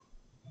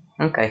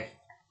Okay.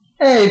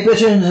 Hey,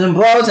 bitches and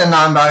bros and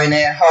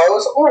non-binary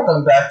hoes,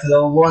 welcome back to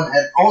the one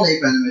and only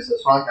Venomous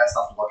podcast.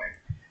 Stop looking.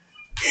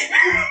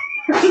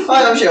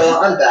 Hi, I'm Sheila.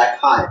 I'm back.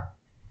 Hi.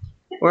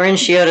 We're in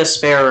Shioda's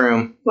spare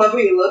room. What were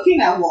you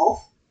looking at,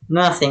 Wolf?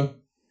 Nothing.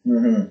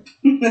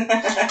 Mm-hmm.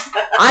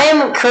 I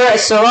am correct.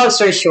 So long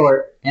story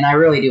short, and I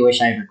really do wish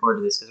I had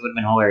recorded this because it would have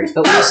been hilarious.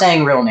 But we were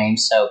saying real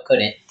names, so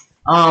couldn't.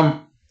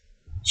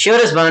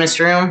 Shioda's bonus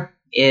room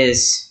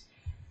is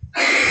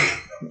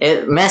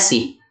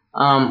messy.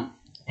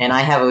 And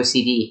I have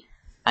OCD.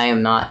 I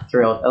am not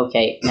thrilled.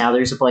 Okay, now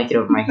there's a blanket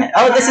over my head.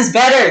 Oh, this is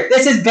better!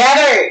 This is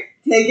better!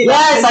 Take it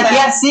Yes, I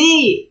can't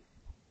see!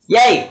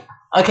 Yay!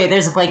 Okay,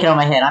 there's a blanket on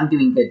my head. I'm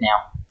doing good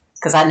now.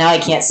 Because now I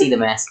can't see the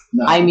mess.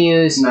 No. Hi,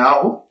 Muse.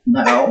 No.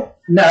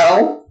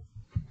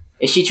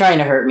 Is she trying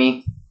to hurt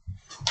me?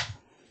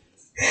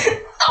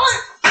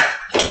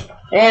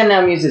 And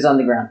now Muse is on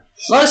the ground.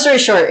 Long story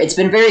short, it's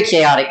been very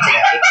chaotic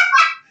today.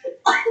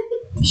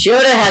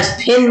 Shioda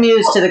has pinned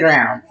Muse to the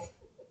ground.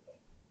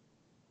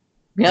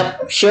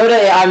 Yep,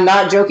 Shioda, I'm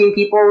not joking,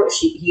 people.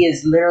 He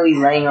is literally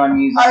laying on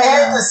Muse. I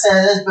hate to say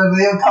this, but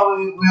we are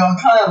kind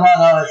of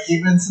on our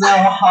demons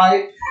now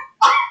hype.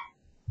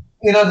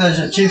 You know, there's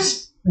a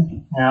Chiefs.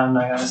 No, I'm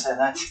not gonna say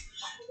that.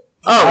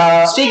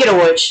 Oh, speaking of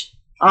which,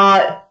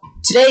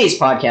 today's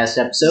podcast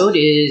episode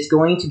is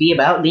going to be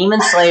about Demon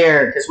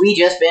Slayer, because we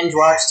just binge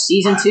watched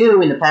Season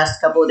 2 in the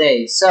past couple of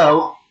days.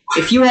 So,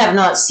 if you have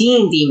not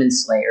seen Demon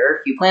Slayer,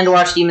 if you plan to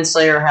watch Demon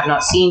Slayer or have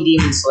not seen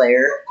Demon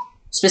Slayer,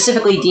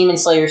 specifically Demon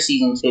Slayer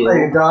Season 2...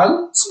 Are you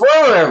done?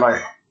 Spoiler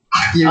alert!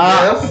 You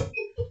give?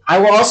 I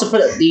will also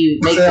put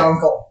the... Say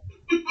uncle.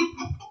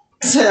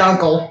 Say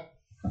uncle.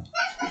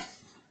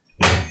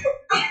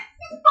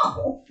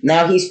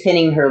 Now he's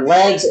pinning her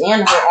legs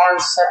and her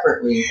arms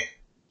separately.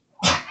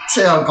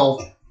 Say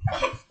uncle.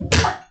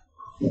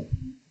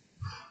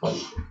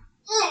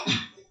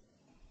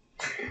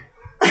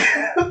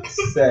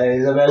 Say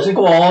the magic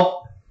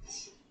word.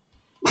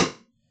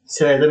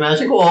 Say the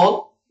magic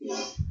word.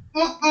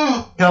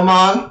 Come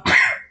on.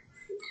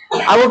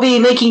 I will be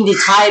making the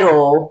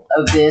title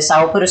of this.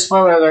 I will put a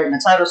spoiler alert in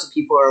the title so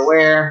people are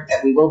aware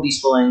that we will be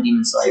spoiling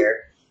Demon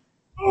Slayer.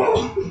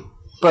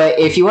 But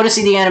if you want to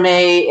see the anime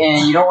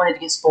and you don't want it to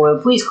get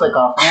spoiled, please click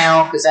off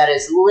now, because that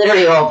is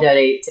literally all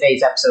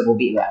today's episode will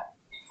be about.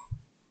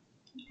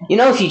 You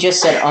know, if you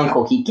just said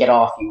uncle, he'd get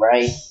off you,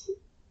 right?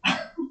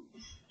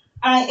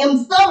 I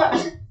am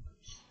stubborn.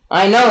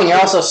 I know, and you're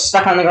also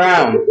stuck on the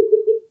ground.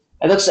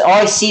 It looks. All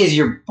I see is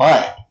your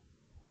butt.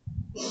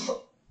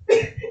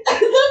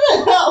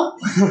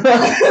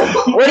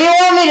 What do you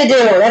want me to do?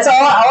 That's all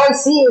I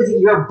see is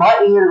your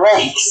butt and your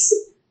legs.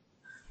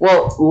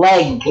 Well,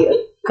 leg,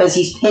 because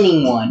he's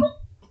pinning one.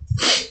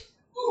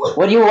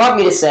 What do you want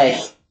me to say?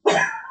 What?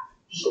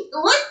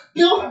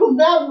 Go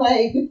that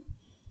way.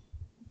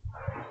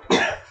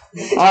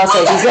 I'll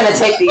say he's gonna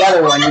take the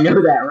other one. You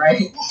know that,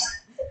 right?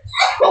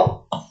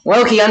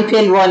 Loki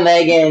unpinned one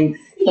leg and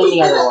pinned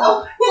the other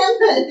one.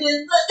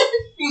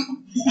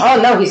 Oh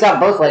no, he's got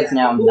both legs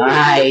now.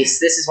 Nice.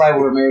 This is why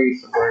we're married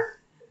for work.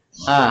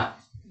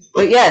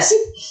 But yes,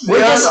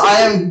 Because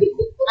I am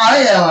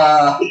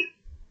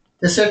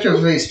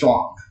deceptively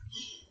strong.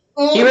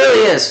 he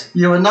really is.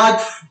 You would not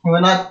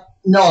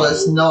know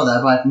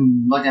that by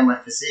looking at my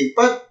physique,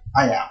 but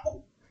I am.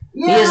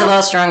 He is a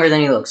lot stronger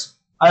than he looks.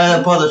 I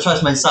have to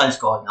trust my size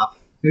going up.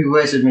 He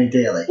weighs with me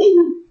daily.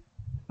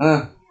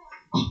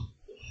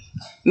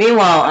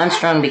 Meanwhile, I'm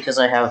strong because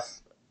I have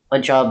a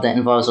job that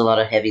involves a lot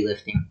of heavy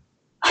lifting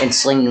and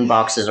slinging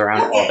boxes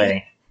around all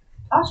day.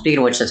 Speaking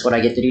of which, that's what I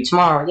get to do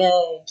tomorrow.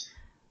 Yay!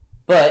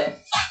 But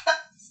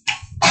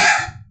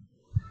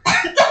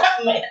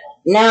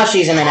now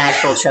she's in an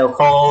actual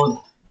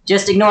chokehold.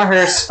 Just ignore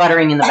her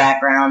sputtering in the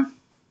background.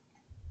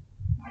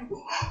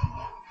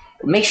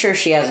 Make sure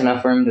she has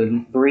enough room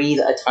to breathe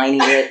a tiny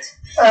bit.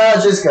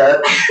 Just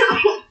good.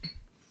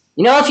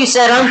 You know, if you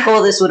said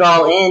uncle, this would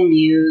all end,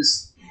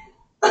 Muse.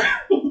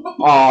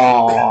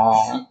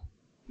 Aww.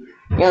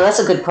 Yeah, that's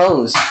a good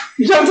pose.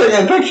 You don't take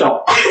a picture.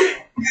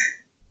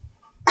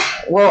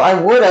 Well, I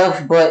would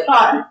have, but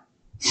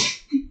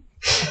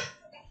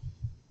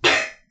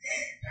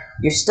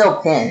you're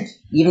still pinned,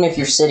 even if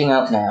you're sitting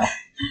up now.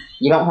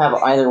 You don't have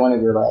either one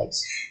of your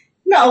legs.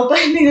 No, but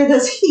neither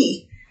does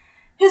he.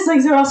 His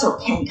legs are also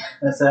pinned.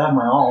 Yes, I have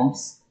my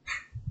arms.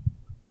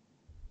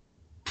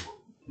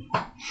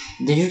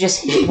 Did you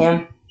just hit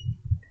him?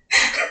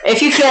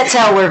 If you can't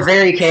tell, we're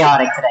very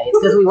chaotic today. It's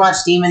because we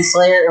watched Demon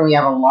Slayer and we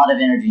have a lot of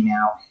energy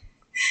now.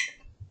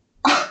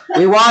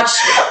 We watched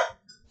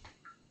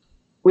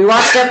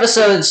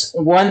episodes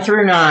 1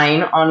 through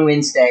 9 on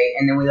Wednesday,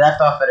 and then we left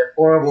off at a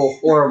horrible,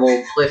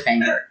 horrible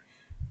cliffhanger.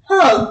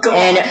 Oh, God.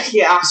 And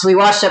yeah. So we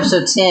watched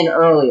episode 10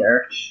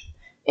 earlier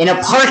in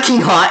a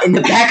parking lot in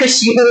the back of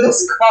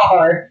Shioda's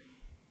car.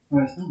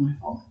 Well, it's not my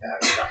fault.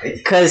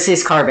 Because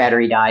his car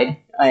battery died,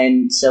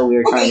 and so we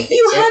were trying to fix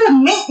you it. had a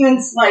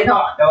maintenance light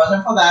on. It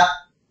wasn't for that.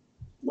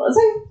 Was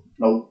it?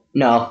 Nope.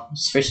 No,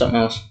 it's for something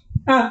else.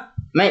 Huh.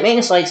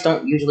 Maintenance lights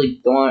don't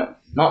usually go on,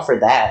 not for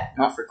that,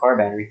 not for car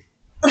battery.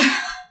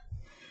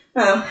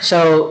 Oh.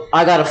 So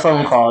I got a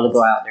phone call to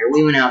go out there.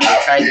 We went out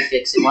there, tried to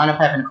fix it, wound up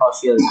having to call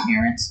Shioda's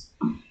parents.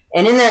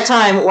 And in that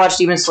time, watched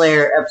Demon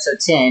Slayer episode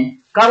 10.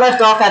 Got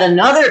left off at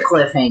another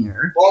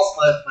cliffhanger. False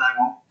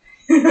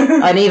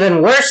cliffhanger. An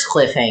even worse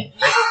cliffhanger.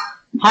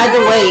 Had to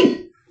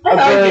wait a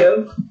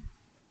good...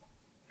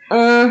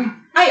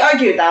 I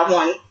argued that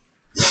one.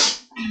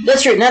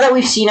 That's true. Now that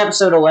we've seen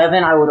episode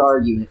 11, I would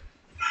argue it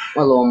a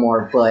little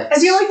more, but... I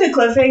feel like the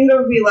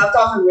cliffhanger we left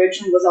off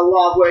originally was a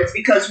lot worse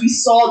because we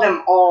saw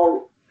them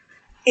all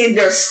in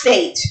their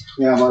state.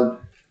 Yeah, but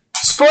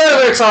Spoiler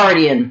alert's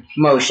already in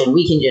motion.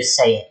 We can just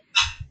say it.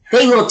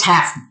 They looked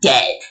half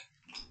dead.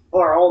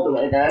 Or all the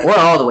way there. Or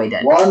all the way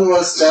dead. one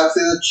was stabbed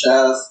in the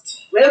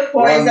chest. With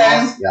One poison.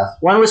 lost, yeah.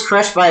 One was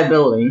crushed by a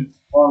building.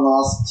 One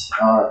lost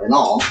an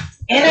arm.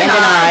 And an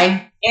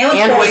eye.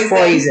 And was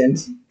poisoned.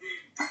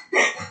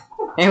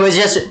 It was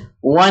just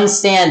one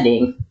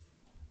standing.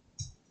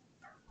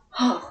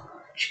 Oh,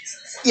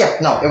 Jesus. Yeah,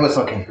 no, it was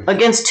okay.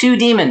 Against two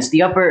demons.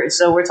 The upper...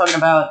 So we're talking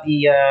about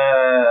the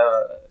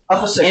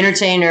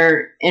entertainment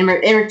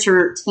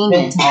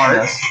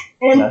arc.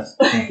 Yes,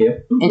 thank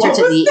you.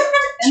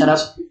 Shut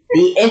up.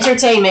 The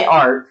entertainment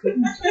arc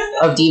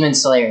of Demon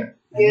Slayer.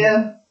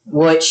 Yeah.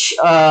 Which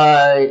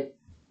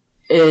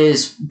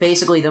is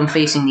basically them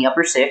facing the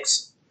upper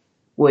six.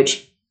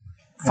 Which,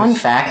 fun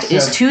fact,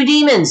 is two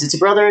demons. It's a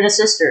brother and a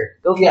sister.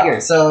 Go figure. Yeah,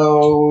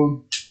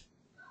 so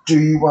do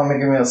you want to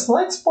give me a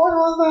slight spoiler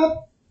on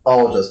that?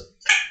 Or just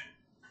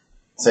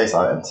stay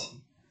silent?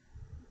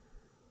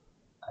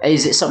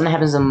 Is it something that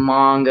happens in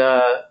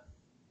manga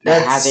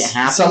that hasn't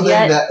happened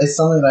yet? It's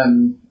something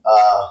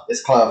that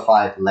is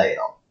clarified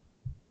later.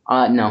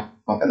 No.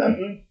 Okay then.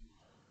 Mm-hmm.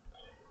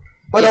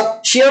 But Yeah,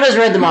 Shioda's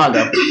read the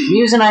manga.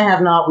 Muse and I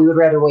have not. We would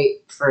rather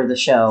wait for the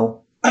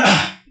show.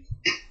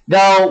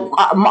 Though,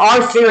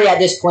 our theory at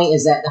this point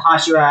is that the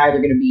Hashira are either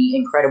going to be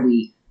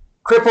incredibly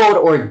crippled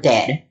or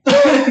dead.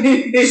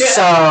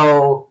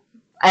 So,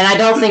 and I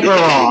don't think we're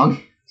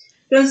wrong.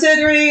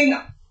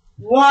 Considering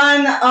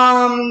one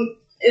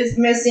is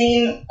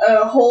missing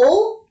a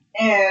hole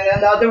and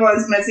another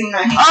one's missing a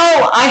hand.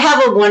 Oh, I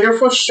have a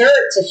wonderful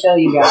shirt to show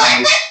you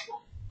guys.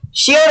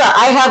 Shioda,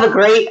 I have a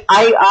great...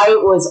 I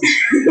was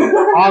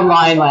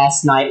online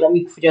last night. Let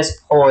me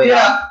just pull it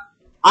up.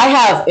 I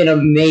have an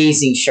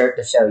amazing shirt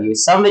to show you.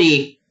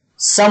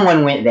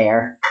 Someone went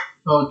there.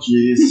 oh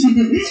jeez.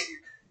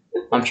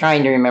 I'm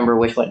trying to remember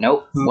which one.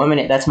 Nope. 1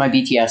 minute. That's my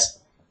BTS.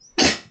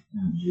 Oh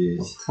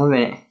jeez. 1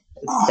 minute.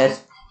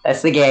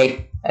 That's the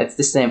gay. That's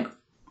the simp.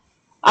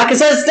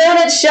 Akasa's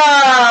Donut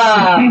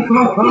Shop! And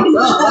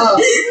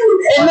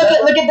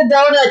look at the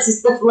donuts.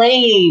 It's the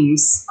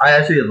flames. I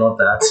actually love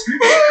that.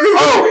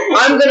 Oh,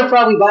 I'm gonna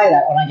probably buy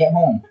that when I get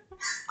home.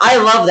 I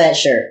love that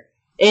shirt.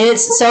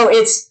 It's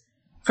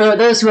for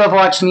those who have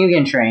watched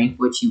Mugen Train,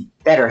 which you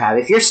better have.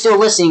 If you're still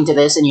listening to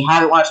this and you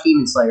haven't watched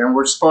Demon Slayer and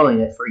we're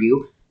spoiling it for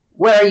you,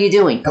 what are you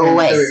doing? Go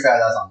away. To be fair,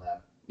 that's on them.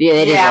 Yeah,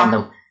 they did on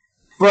them.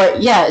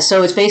 But yeah,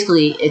 so it's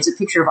a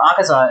picture of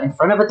Akaza in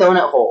front of a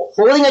donut hole,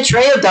 holding a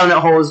tray of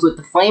donut holes with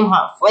the flame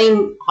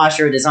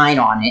Hashira design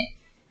on it.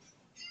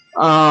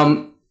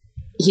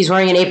 He's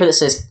wearing an apron that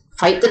says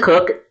 "Fight the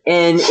Cook,"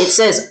 and it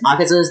says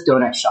Akaza's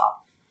Donut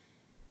Shop.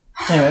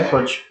 Anyway,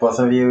 could both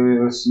of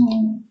you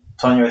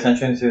turn your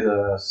attention to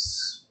the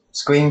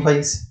screen,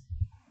 please?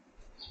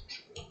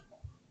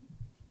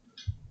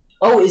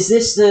 Oh, is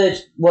this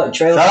the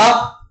trailer? Shut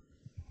up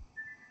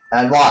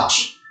and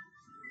watch.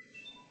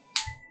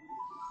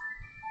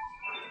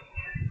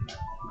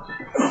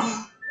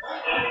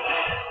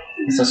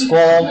 It's a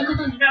scroll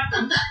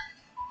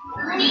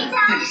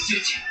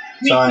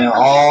showing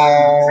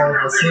all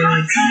the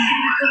scenes.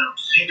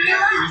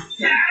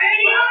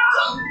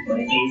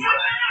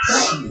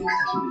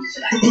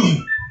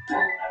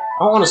 I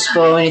don't want to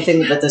spoil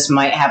anything, but this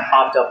might have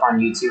popped up on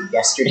YouTube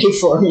yesterday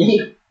for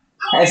me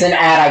as an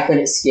ad I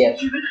couldn't skip.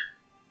 You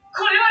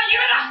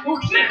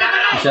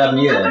should have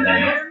muted it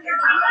then.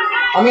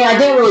 I mean, I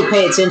didn't really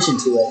pay attention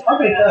to it.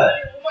 Okay, good.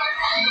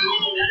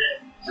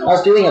 I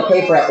was doing a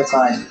paper at the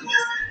time.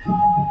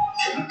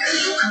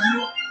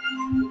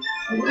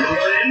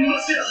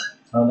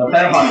 The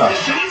fan hot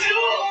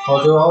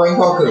Koku.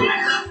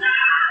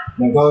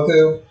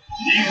 Goku.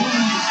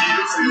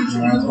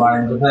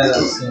 Trying to play that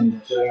scene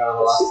during our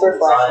last Super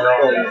Flash.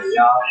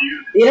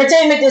 The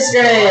Entertainment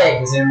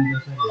District!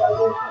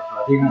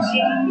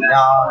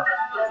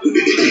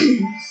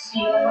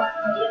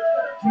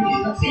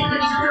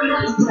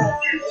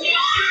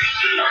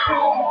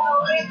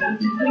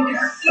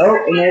 Oh,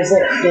 and there's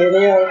it. There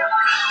they are.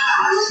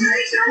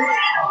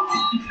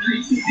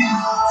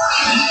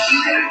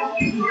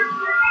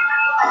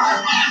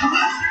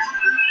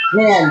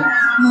 Man,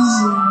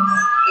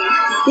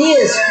 he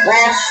is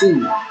flashy.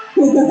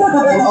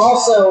 And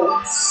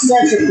also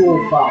such a cool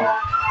fight.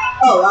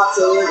 Oh,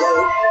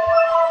 absolutely.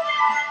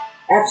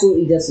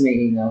 Absolutely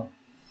decimating, though.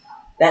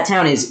 That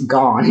town is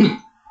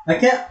gone. I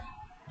can't.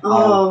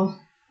 Oh.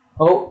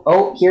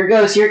 Oh, here it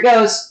goes.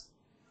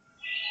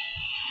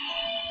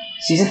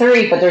 Season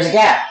 3, but there's a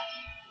gap.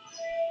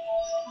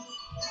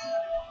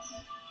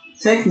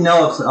 Take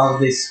note of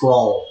this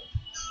scroll.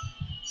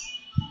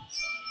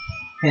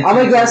 I'm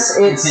gonna guess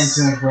it's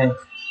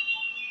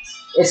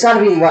gotta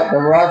be what, the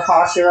Love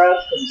Hashira,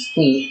 because it's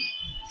pink,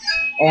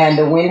 and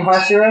the Wind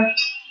Hashira,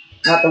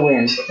 not the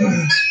Wind.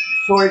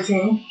 Sword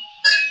King.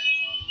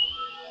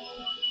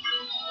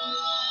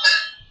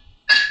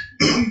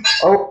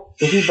 Oh,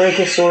 did he break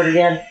his sword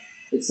again?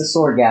 It's the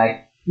sword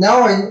guy.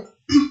 No,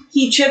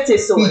 He chipped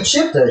his sword. he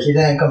chipped it. He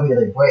didn't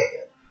completely break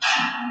it.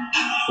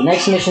 The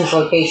next mission's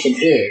location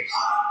is...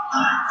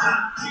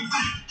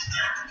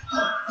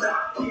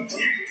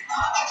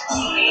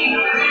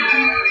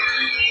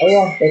 Oh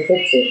yeah, they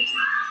fixed it.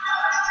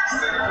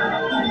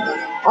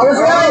 I was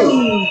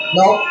right!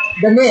 No.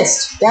 The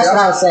mist. That's what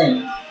I was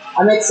saying.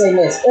 I meant to say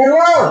mist. And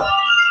love!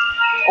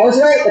 I was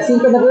right, the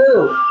pink and the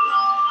blue.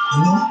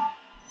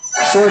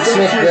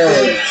 Swordsmith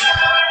Village.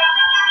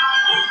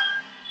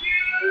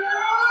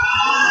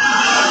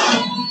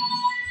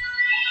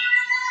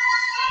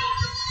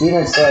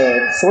 Demon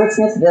Slayer.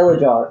 Swordsmith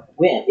Village are.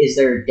 When? Is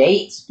there a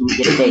date? Do we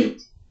get a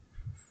date?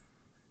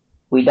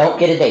 We don't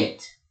get a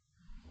date.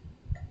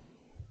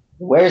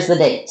 Where's the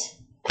date?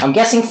 I'm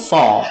guessing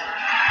fall.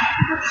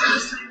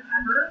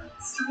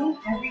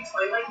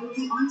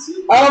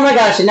 Oh my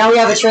gosh, and now we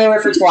have a trailer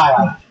for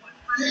Twilight.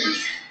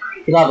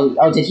 Lovely.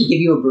 Oh, did he give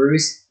you a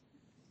bruise?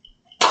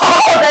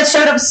 Oh, that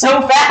showed up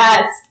so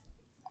fast!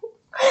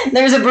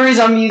 There's a bruise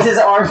on Muse's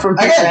arm from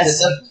Again,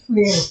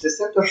 stress.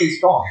 deceptively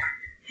strong.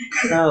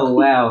 Oh,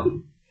 wow.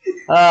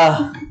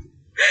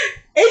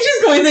 It's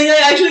just going to think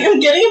that actually I'm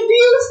getting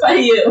abused by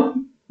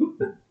you.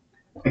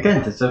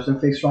 Again,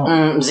 deceptively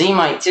strong. Z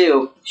might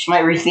too. She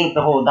might rethink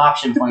the whole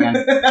adoption plan.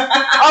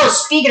 Oh,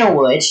 speaking of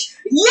which,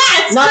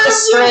 Yes! not to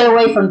stray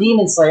away from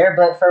Demon Slayer,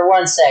 but for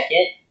 1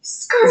 second,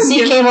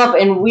 Z came up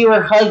and we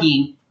were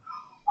hugging.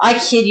 I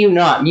kid you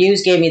not,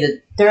 Muse gave me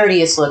the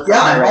dirtiest look from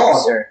Yeah, the I know.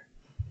 register.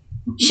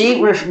 She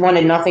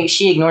wanted nothing.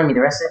 She ignored me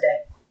the rest of the day.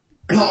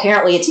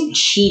 Apparently, it's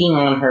cheating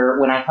on her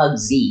when I hug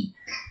Z.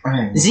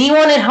 Right. Z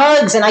wanted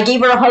hugs, and I gave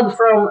her a hug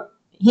from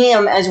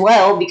him as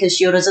well because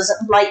Shioda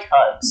doesn't like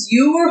hugs.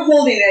 You were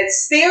holding it,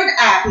 stared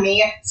at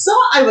me, saw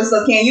I was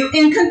looking at you,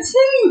 and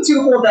continued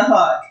to hold the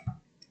hug.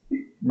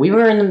 We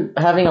were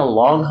having a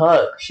long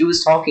hug. She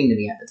was talking to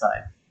me at the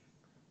time.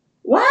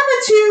 What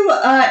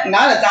happened to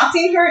not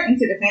adopting her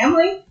into the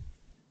family?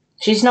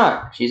 She's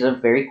not. She's a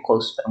very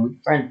close family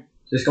friend.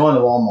 Just going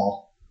to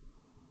Walmart.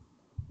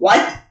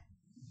 What?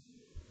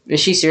 Is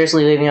she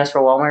seriously leaving us for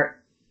Walmart?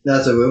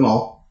 That's a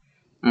rumor.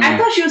 I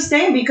thought she was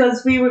staying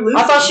because we were losing.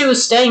 I thought she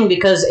was staying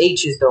because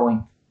H is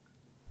going.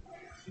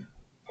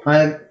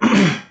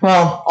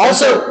 Well,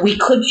 Also, we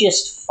could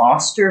just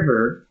foster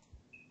her.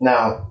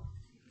 no.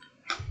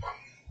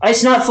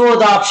 It's not full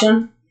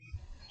adoption.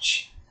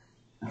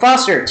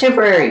 Foster,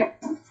 temporary.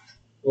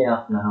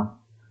 Yeah, no.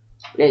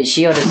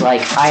 Shioda's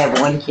like, I have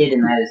one kid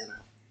and that is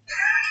enough.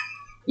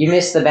 You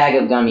missed the bag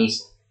of gummies.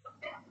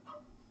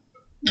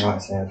 Oh,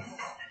 sad.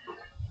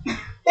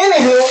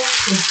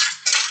 Anywho,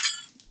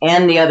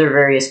 And the other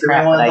various do we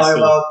crap want that to I talk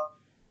see.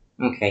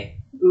 about? Okay.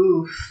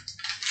 Oof.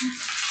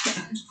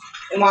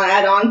 You want to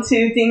add on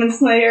to Demon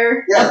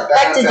Slayer? Yeah,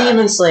 Back to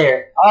Demon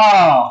Slayer.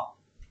 Oh.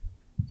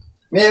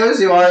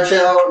 Muse, you want to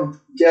share? Do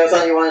you have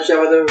something you want to share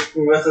with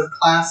the rest of the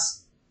class?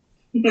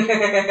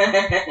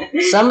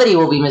 Somebody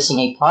will be missing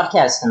a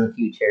podcast in the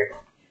future.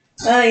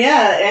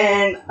 Yeah,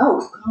 and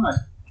oh god,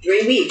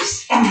 3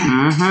 weeks.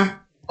 Mm-hmm.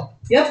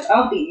 Yep,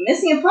 I'll be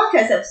missing a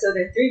podcast episode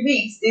in 3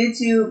 weeks due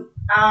to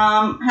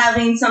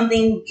having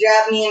something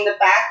jab me in the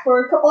back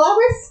for a couple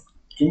hours.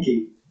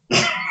 Kinky.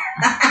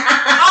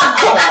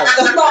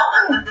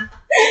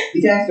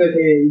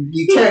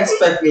 You can't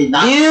expect me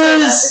not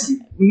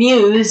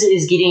Muse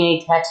is getting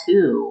a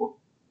tattoo.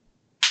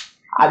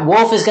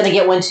 Wolf is gonna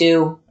get one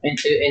too in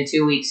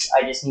 2 weeks.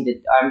 I just need to.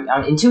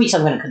 In 2 weeks,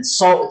 I'm gonna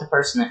consult with the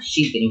person that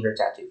she's getting her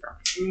tattoo from.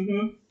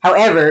 Mm-hmm.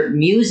 However,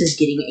 Muse is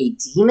getting a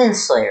Demon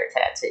Slayer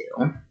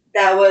tattoo.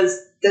 That was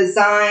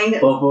designed.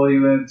 Before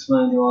you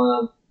explain, you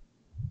want to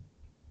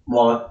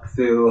walk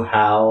through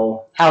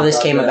how How this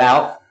came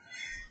about.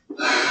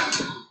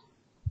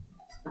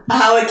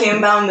 How it came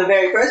about in the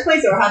very first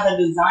place, or how the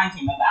design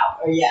came about,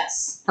 or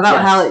yes. About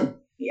Yes. how it.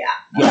 Yeah.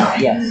 Yeah.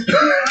 Yes.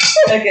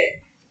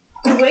 Okay.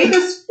 The way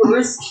this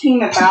first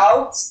came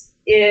about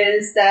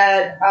is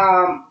that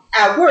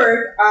at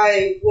work,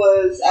 I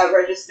was at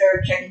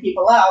register checking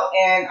people out,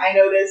 and I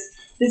noticed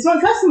this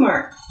one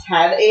customer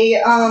had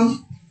a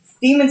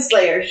Demon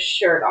Slayer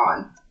shirt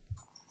on.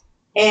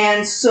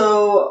 And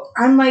so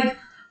I'm like,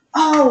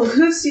 oh,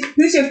 who's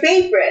your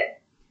favorite?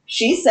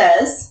 She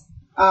says,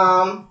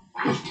 and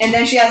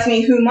then she asks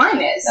me who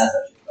mine is. That's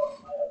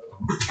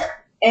what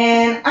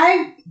And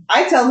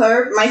I tell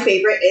her my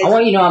favorite I is,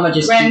 want you to know I'm gonna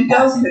just keep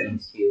passing Rengoku.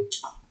 things to you.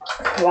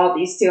 well,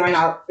 these two are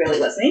not really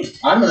listening.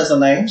 I'm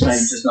listening. I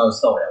just know the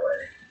story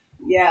already.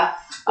 Yeah.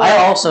 I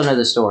also know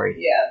the story.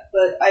 Yeah,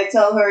 but I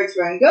tell her it's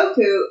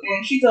Rengoku,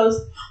 and she goes,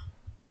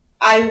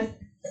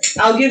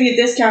 I'll give you a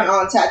discount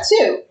on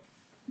tattoo.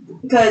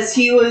 Because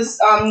he was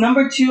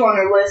number 2 on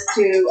her list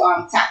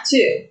to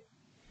tattoo.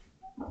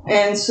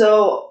 And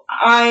so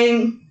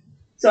I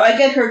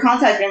get her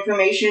contact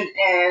information,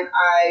 and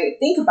I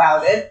think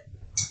about it.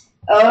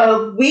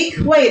 A week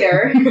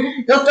later,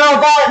 Don't throw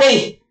a ball at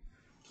me!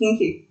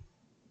 Kinky.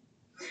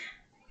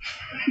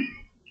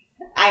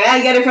 I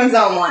gotta get it from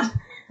someone.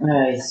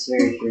 It's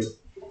very true.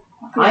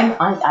 I'm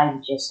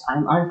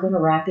gonna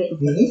wrap it and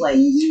put it away.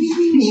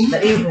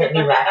 Let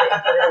me wrap it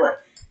and put it away.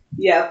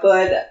 Yeah,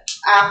 but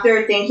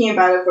after thinking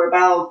about it for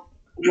about,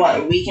 what,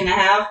 a week and a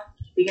half,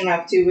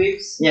 2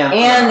 weeks? Yeah.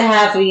 And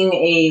having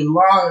a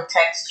long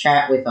text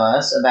chat with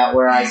us about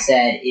where I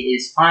said it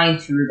is fine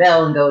to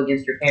rebel and go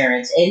against your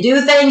parents and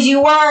do things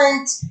you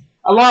want.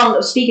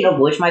 Speaking of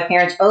which, my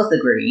parents both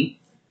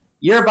agree.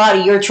 Your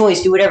body, your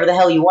choice. Do whatever the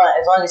hell you want,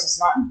 as long as it's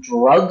not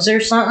drugs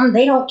or something.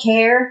 They don't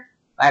care.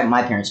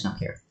 My parents don't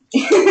care.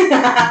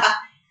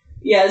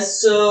 Yeah.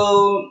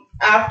 So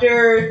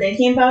after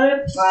thinking about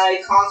it,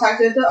 I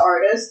contacted the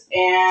artist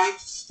and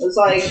was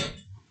like,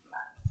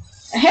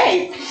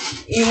 "Hey,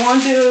 you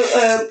want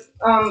to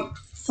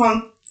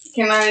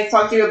can I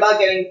talk to you about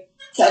getting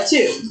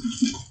tattooed?"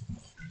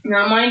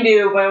 Now, mind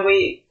you, when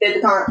we did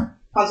the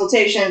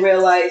consultation,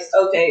 realized,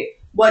 okay,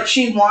 what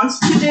she wants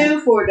to do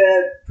for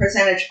the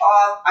percentage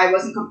off, I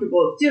wasn't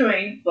comfortable with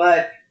doing,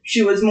 but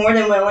she was more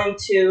than willing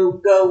to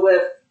go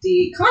with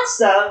the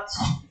concept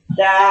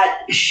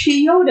that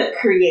Shioda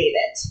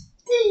created.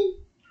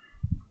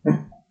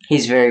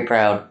 He's very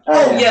proud.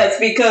 Oh, yes,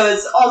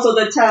 because also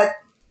the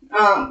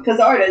because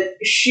the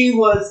artist, she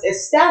was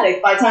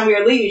ecstatic by the time we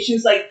were leaving. She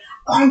was like,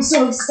 oh, I'm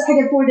so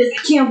excited for this.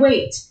 I can't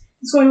wait.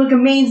 It's going to look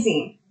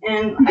amazing.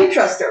 And I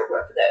trust her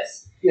with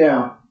this.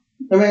 Yeah.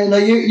 I mean,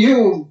 like,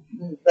 you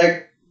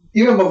like,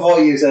 even before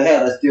you said,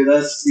 hey, let's do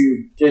this,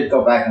 you did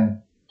go back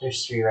and...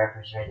 There's 3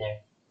 rappers right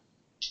there.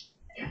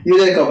 You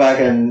did go back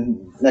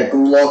and, like,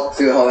 look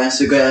through her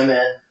Instagram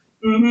and...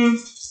 Mm-hmm.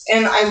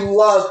 And I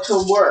love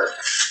to work.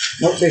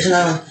 Nope, there's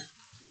no...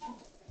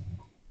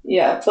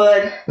 Yeah,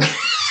 but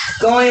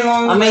going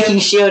along I'm with... making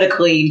Shioda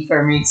clean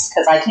for me,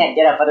 because I can't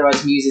get up,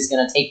 otherwise Muse is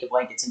going to take the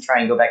blankets and try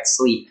and go back to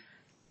sleep.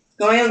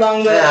 Going along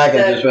with Yeah, I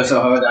can just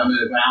wrestle her down to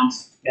the ground.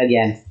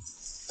 Again.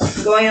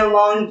 Going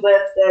along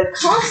with the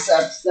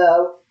concepts,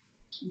 though,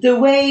 the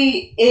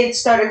way it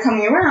started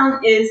coming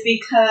around is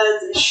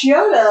because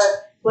Shioda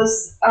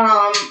was,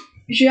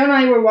 Shioda and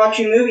I were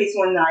watching movies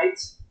one night.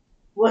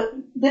 What,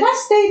 did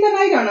I stay the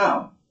night or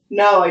no?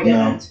 No, I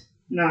didn't.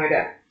 No, I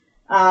didn't.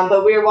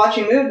 But we were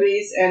watching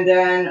movies, and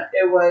then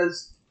it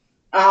was,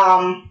 we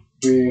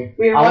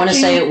were I want to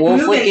watching say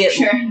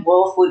Moving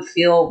Wolf would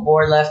feel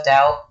more left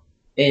out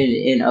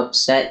and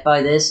upset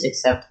by this,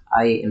 except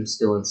I am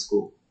still in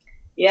school.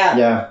 Yeah.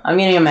 Yeah. I'm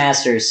getting a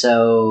master's,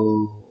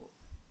 so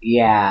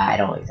yeah, I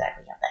don't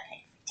exactly have that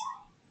kind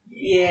of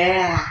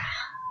Yeah.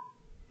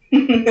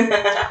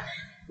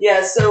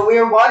 Yeah, so we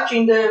were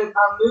watching the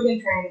Moving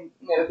Train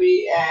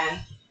movie, and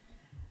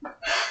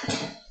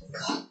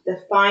God,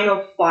 the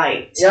final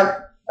fight.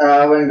 Yep.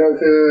 When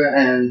Goku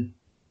and...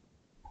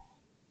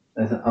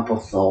 There's an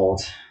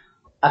episode.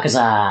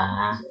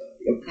 Akaza.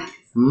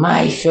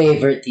 My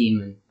favorite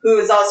demon. Who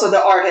is also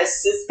the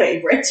artist's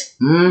favorite.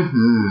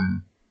 Mm-hmm.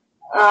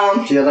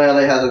 She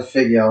literally has a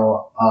figure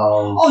of...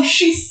 Oh,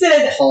 she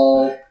said...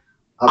 Paul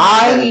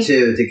and the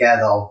two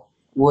together.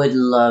 Would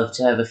love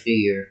to have a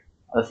figure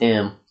of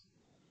him.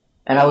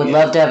 And I would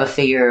love to have a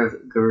figure of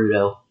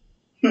Gerudo.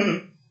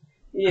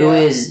 Yeah. Who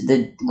is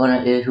the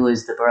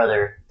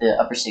brother, the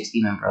Upper 6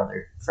 Demon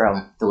brother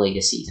from the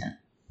latest season.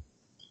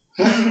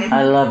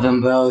 I love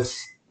them both.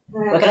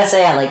 What can I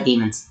say? I like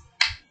demons.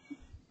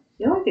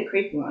 You like the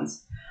creepy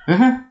ones.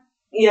 Mm-hmm.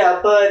 Yeah,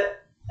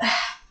 but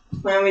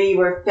when we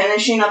were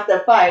finishing up the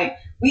fight,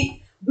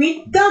 we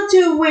got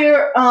to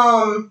where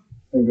And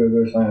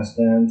Goku's trying to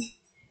stand.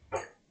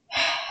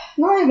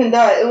 not even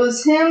that. It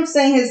was him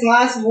saying his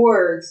last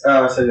words,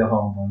 Oh, so you're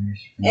home,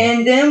 buddy.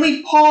 and then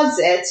we paused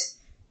it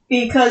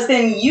because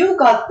then you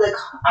got the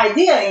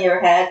idea in your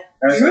head,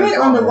 drew it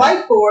on the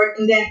whiteboard,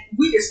 and then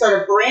we just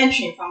started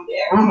branching from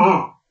there.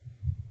 Mm-hmm.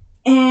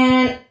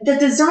 And the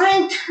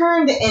design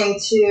turned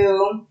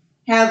into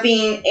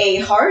having a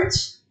heart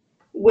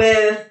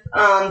with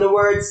the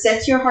word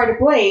 "Set Your Heart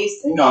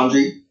Ablaze."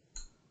 Ganji.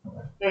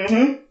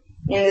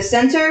 In the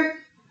center,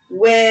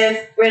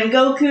 with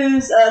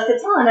Rengoku's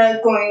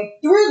katana going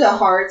through the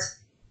heart,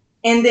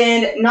 and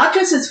then not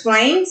just his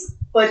flames,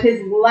 but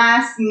his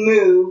last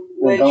move,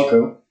 which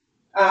Goku.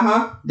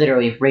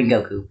 Literally,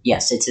 Rengoku.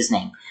 Yes, it's his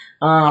name.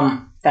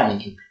 Family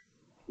name.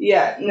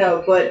 Yeah,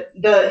 no, but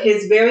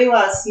his very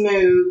last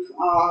move,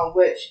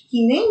 which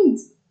he named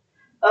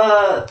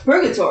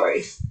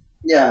Purgatory.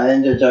 Yeah,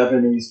 in the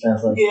Japanese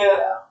translation.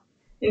 Yeah.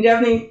 In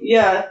Japanese,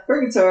 yeah,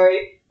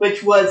 Purgatory,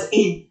 which was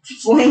a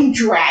flame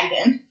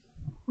dragon,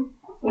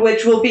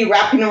 which will be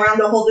wrapping around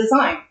the whole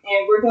design.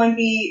 And we're going to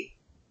be...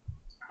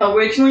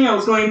 Originally, I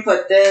was going to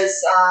put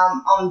this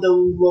on the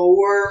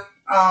lower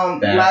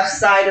left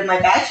side of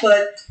my back,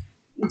 but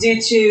due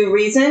to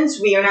reasons,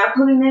 we are not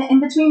putting it in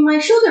between my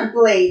shoulder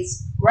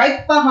blades,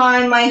 right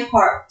behind my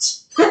heart.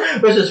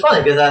 Which is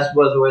funny, because that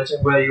was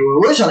where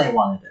you originally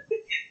wanted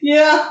it.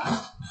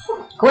 Yeah.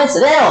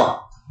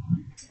 Coincidental!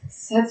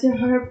 Set your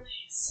heart,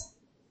 please.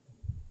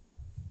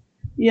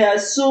 Yeah,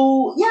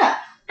 so, yeah.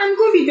 I'm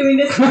going to be doing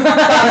this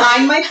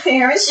behind my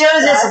parents. She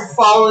was just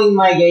following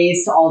my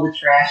gaze to all the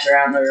trash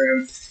around the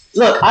room.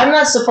 Look, I'm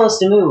not supposed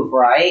to move,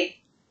 right?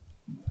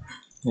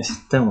 Yes,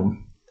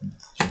 don't.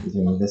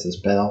 This is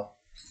Bell.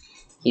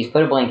 He's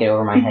put a blanket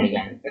over my head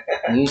again.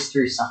 Muse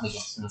threw something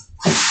against me.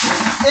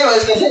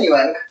 Anyways,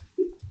 continuing.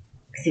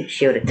 I think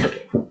Shiota took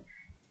it.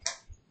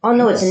 Oh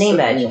no, it's a name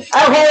badge.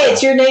 Oh hey,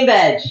 it's your name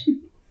badge!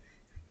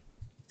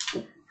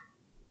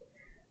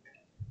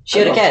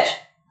 Shiota, catch.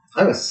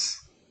 I was.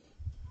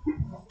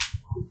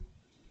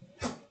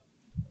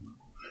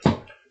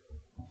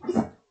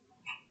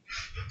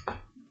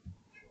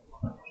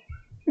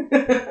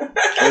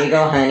 There you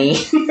go, honey.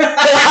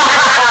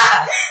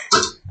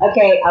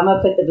 Okay, I'm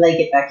gonna put the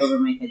blanket back over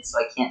my head so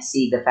I can't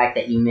see the fact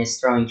that you missed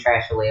throwing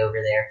trash away over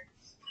there.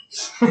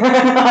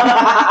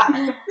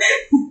 The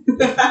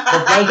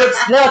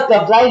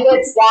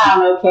blanket's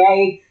down,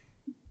 okay?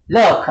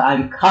 Look,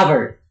 I'm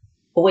covered.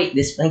 Oh wait,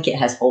 this blanket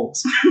has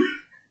holes.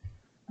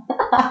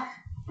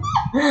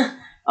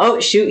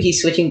 Oh shoot,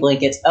 he's switching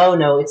blankets. Oh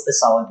no, it's the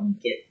solid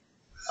blanket.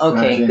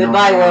 Okay, Okay,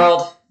 goodbye no.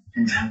 world.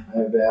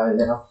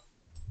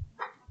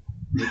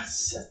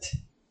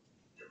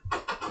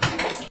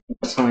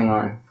 What's going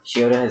on?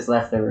 Shiota has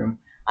left the room.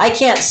 I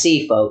can't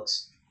see,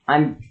 folks.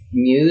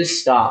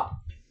 Muse,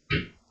 stop.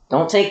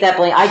 Don't take that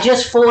blanket. I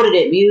just folded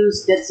it,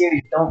 Muse. Get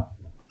serious. Don't.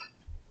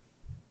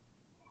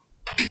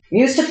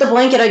 Muse took the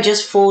blanket I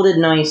just folded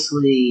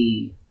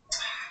nicely.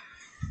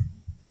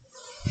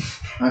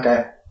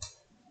 Okay.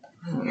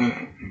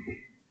 Why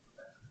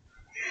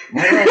do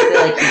I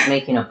feel like he's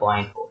making a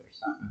blindfold or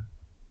something?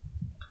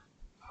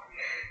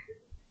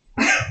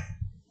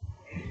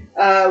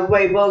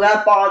 Wait, will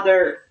that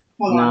bother...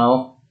 Hold on.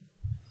 No.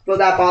 Will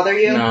that bother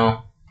you?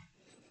 No.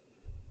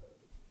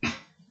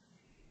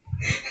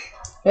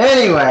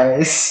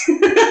 Anyways.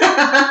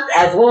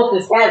 As Wolf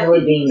is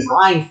casually being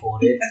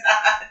blindfolded.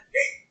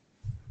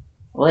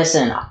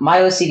 Listen, my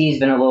OCD's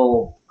been a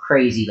little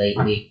crazy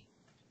lately.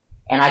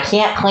 And I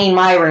can't clean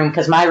my room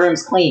because my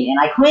room's clean. And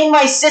I cleaned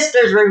my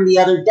sister's room the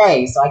other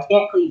day, so I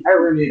can't clean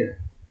her room either.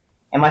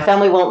 And my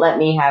family won't let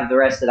me have the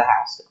rest of the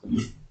house to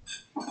clean.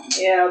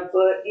 Yeah,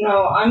 but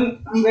no,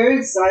 I'm very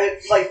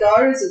excited. Like, the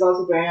artist is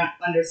also very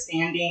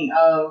understanding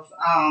of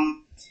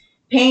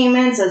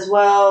payments as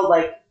well.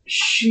 Like,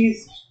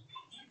 she's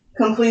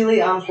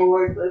completely on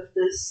board with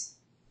this.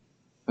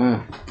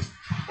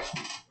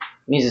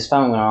 Muse's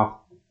phone went off.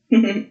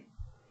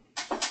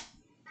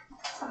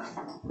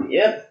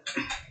 Yep.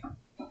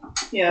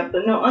 Yeah,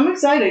 but no, I'm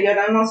excited, yet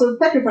I'm also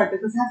petrified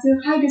because I have to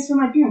hide this from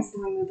my parents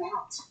when I move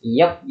out.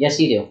 Yep, yes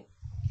you do.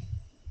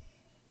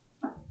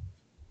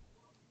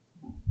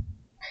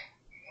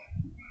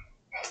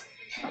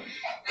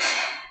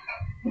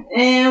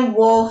 And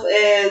Wolf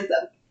is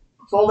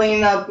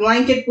folding a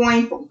blanket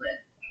blindfolded.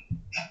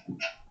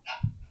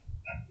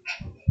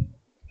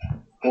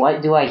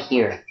 What do I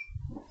hear?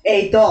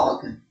 A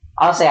dog.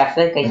 I'll say I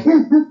feel like I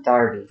hear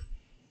Darby.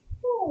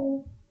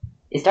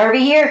 Is Darby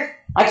here?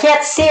 I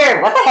can't see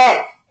her! What the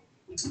heck?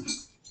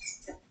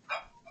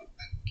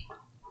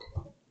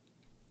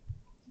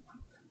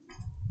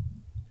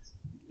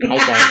 Hey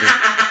Darby.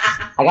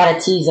 I got a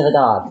tease of a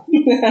dog.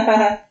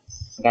 I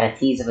got a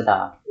tease of a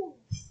dog.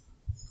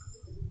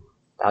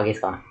 Dog is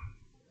gone.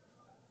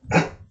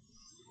 Why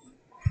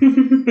do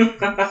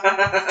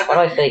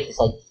I feel like he's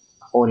like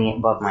holding it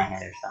above my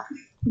head or something?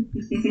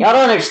 Y'all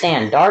don't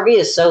understand. Darby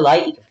is so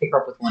light you can pick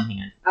her up with one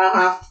hand.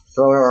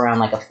 Throw her around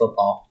like a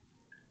football.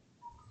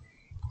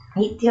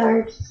 Hi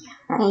Darby.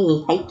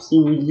 Hi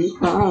cutie.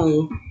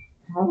 Hi.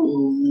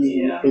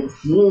 Yeah. It's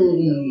cute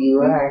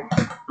you are.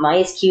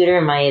 Maya's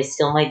cuter. Maya's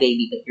still my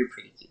baby, but you're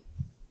pretty cute.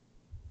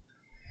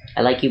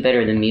 I like you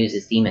better than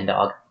Muse's demon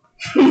dog.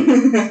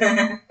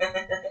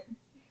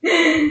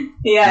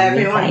 Yeah,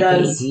 everyone Hi,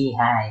 does. Baby.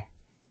 Hi.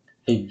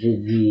 Hey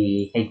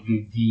baby. Hey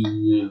baby.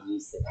 You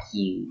so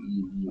cute.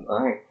 You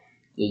are.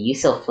 Yeah, you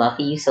so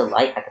fluffy. You so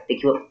light. I could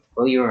pick you up,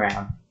 throw you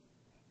around.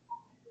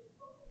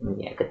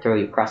 Yeah, I could throw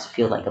you across the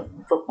field like a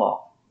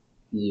football.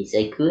 Yes,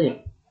 I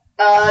could.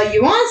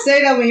 You want to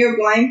say that when you're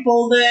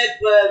blindfolded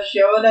with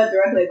Shoda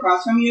directly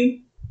across from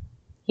you?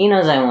 He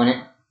knows I want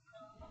it.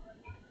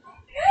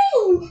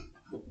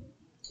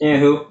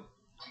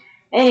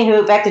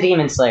 Anywho, back to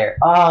Demon Slayer.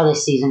 Oh,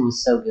 this season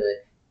was so good.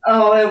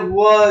 Oh, it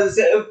was.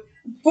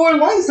 For a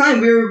long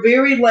time, we were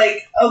very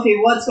like, okay,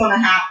 what's going to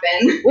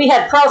happen? We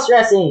had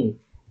cross-dressing.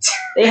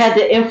 They had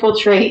to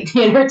infiltrate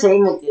the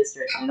entertainment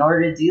district. In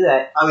order to do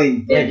that, I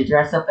mean, they had to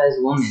dress up as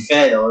women.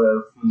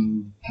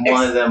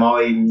 one of them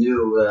already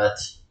knew that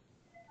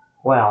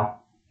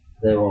Well,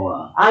 they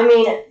were. I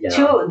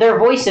mean, their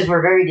voices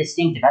were very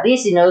distinctive. At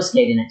least Inosuke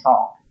didn't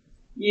talk.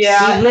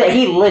 Yeah.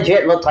 He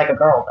legit looked like a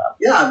girl, though.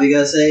 Yeah,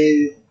 because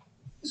they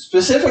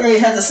specifically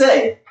had to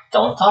say,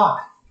 "Don't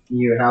talk.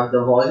 You have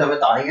the voice of a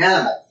dying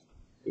animal."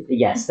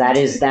 Yes, that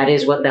is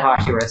what the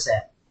Hashira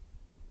said.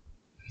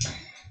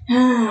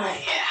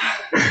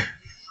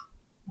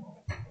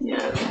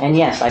 Yeah. And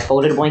yes, I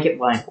folded a blanket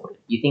blindfolded.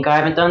 You think I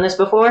haven't done this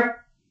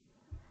before?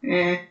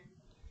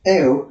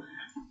 Ew.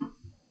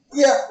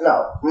 Yeah,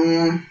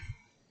 no.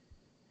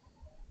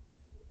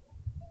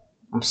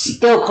 I'm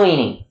still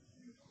cleaning.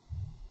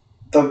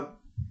 Don't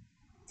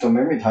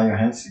make me tie your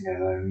hands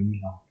together. I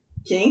mean,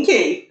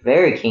 Kinky.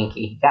 Very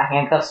kinky. Got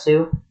handcuffs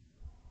too?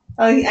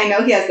 Oh, I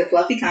know he has the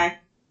fluffy kind.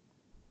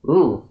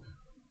 Ooh.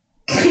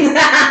 Let's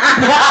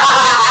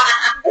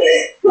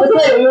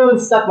let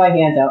everyone stuck my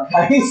hands out,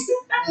 guys.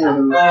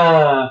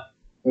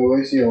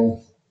 Where's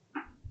your...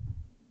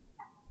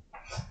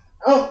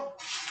 Oh.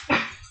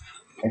 I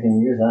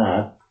can use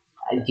that.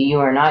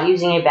 You are not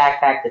using a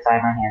backpack to tie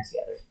my hands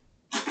together.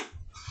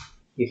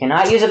 You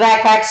cannot use a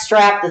backpack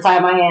strap to tie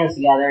my hands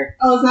together.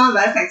 Oh, it's not a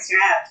backpack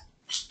strap.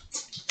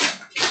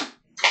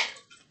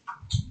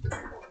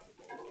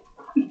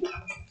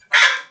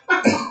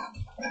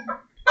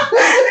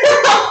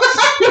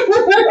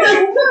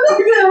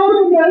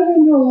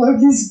 Look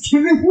he's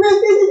giving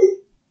me.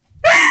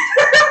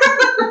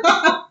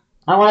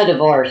 I want a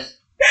divorce.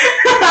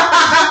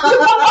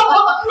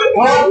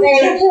 Well, okay,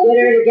 get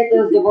her to get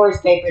those divorce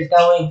papers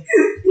going.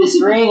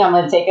 This ring, I'm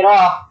gonna take it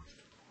off.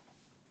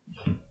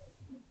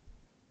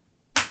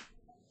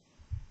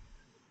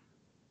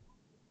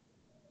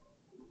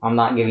 I'm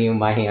not giving you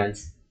my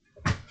hands.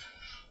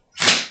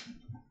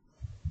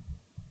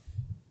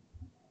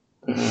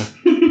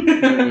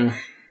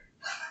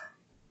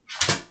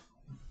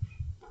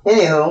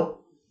 Anywho.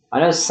 I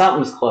know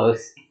something's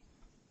close.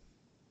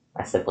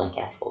 My sibling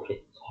cat folded.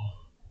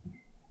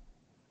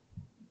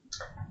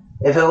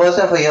 If it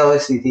wasn't for your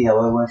OCD, I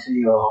would want to see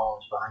your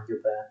homes behind your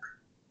back.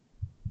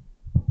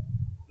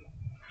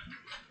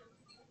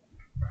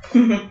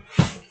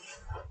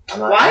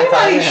 Why did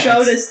I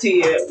show this to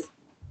you?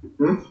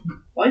 Hmm?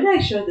 Why did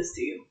I show this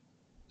to you?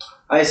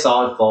 I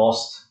saw it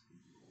first.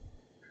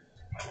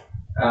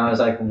 And I was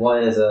like,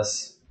 what is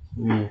this?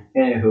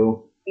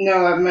 Anywho.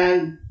 No,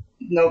 man.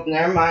 Nope,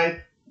 never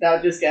mind.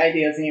 That'll just get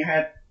ideas in your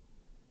head.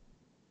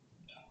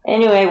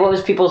 Anyway, what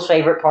was people's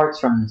favorite parts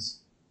from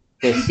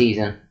this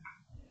season?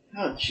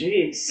 Oh,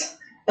 jeez.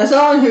 As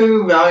someone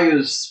who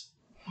values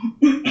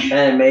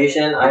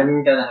animation,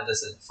 I'm gonna have to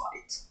say the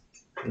fight.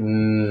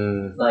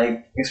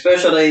 Like,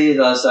 especially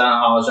the House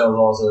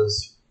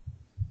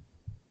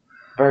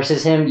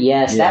Versus him,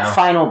 yes. Yeah. That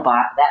final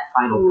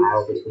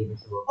battle between the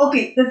two of them.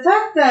 Okay, the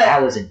fact that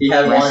That was he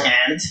had one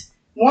hand.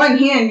 one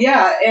hand,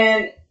 yeah,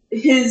 and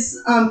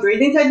his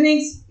breathing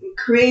techniques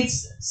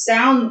creates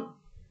sound,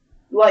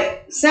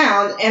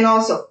 and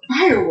also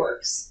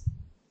fireworks.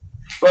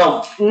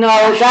 Well,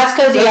 No, that's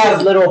because he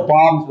has little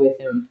bombs with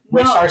him,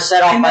 which No, are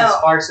set off I by know.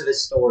 sparks of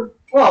his sword.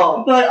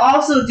 well, But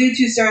also due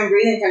to certain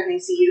breathing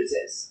techniques he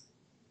uses.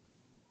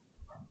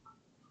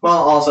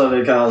 also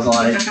because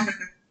like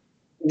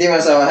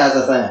Demon Slayer has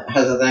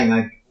a thing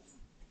like,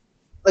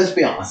 let's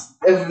be honest,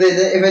 if it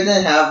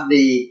didn't have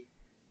the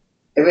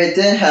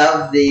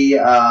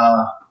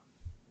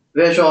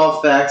visual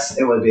effects,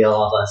 it would be a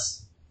lot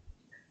less.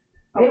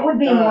 It would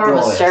be more of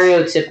a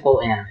glorious.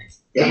 stereotypical anime.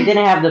 Yeah. If it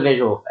didn't have the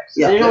visual effects.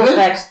 The Yeah. visual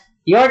effects,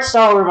 the art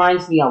style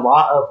reminds me a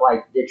lot of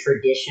like the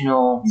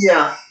traditional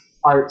Yeah.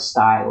 art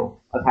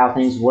style of how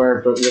things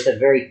were, but with a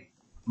very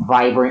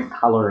vibrant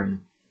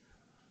coloring.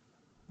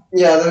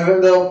 Yeah,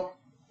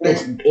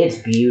 It's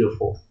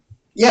beautiful.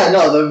 yeah,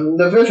 no,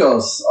 the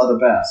visuals are the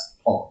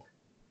best part.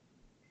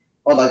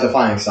 Or like the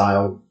fighting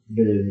style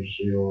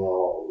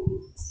visuals.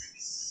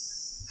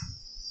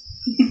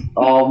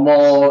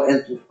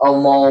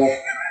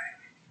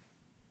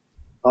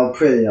 more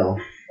prettier.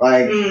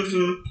 Like,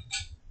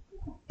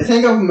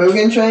 think of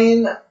Mugen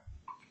Train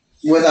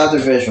without the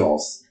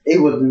visuals. It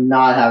would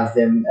not have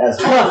them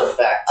as much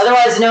effect.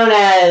 Otherwise known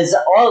as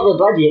all the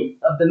budget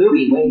of the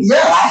movie wins the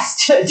Yes.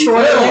 last 20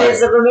 Really?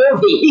 minutes of the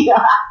movie.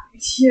 Yeah.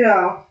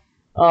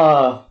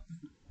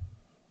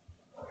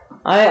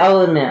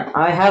 I'll admit,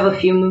 I have a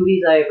few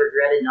movies I have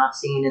regretted not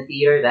seeing in the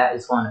theater. That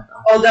is one of them.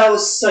 Oh, that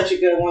was such a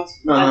good one at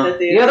the The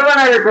theater. other one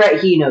I regret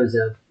he knows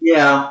of.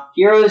 Yeah.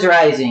 Heroes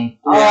Rising.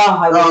 Yeah. Oh,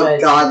 I wish I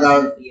had God, seen it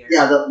in the theater.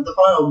 Yeah, the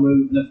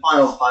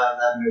final fight of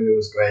that movie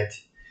was great.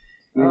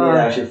 You need to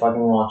actually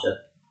fucking watch it.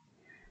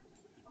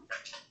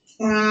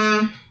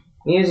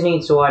 Muse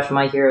needs to watch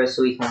My Hero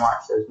so we can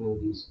watch those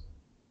movies.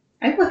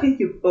 I fucking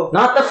you both.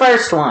 Not the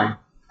first one.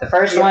 The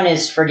first one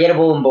is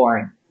forgettable and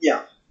boring.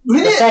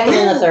 The second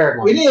and the third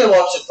one. We need to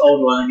watch the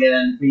third one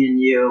again, me and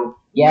you.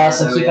 Yes,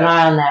 and Yeah, keep an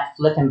eye on that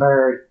flipping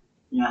bird.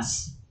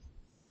 Yes.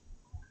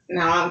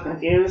 Now I'm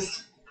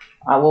confused.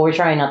 Well, we're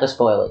trying not to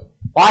spoil it.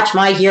 Watch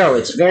My Hero.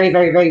 It's very,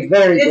 very, very,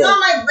 very It's good. on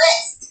my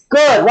list.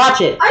 Good,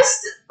 watch it. I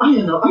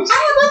don't know. I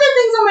have other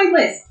things on my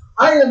list.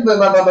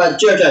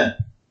 Children.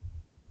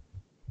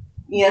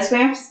 Yes,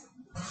 Vamps?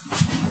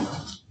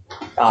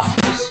 Oh,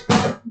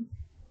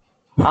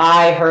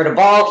 I heard a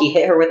ball. He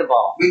hit her with a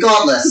ball.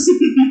 Regardless.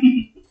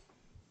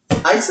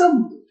 I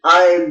still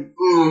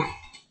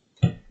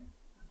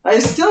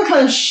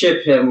kind of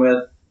ship him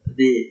with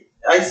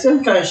I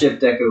still kind of ship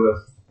Deku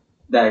with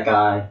that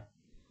guy.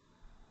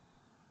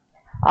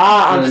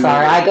 I'm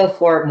sorry. I go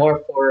for it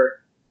more for...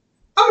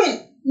 I mean,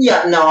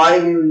 yeah, no,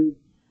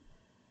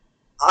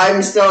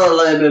 I'm still a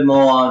little bit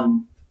more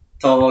on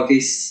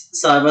Todoroki's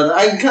side, but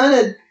I kind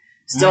of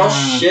still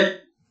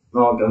ship.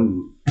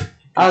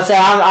 I would say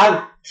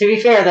I'm To be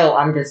fair, though,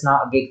 I'm just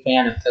not a big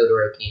fan of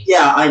Todoroki.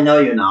 Yeah, I know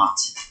you're not.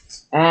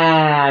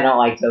 I don't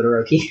like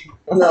Todoroki.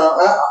 No,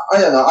 I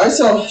don't know. I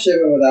still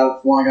ship him with that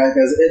one guy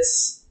because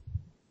it's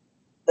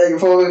like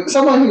for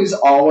someone who's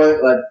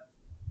always like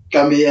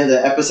gonna be in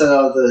the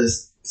episode of the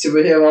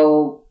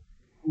superhero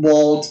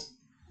world.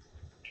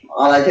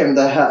 I like him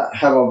to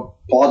have a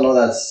partner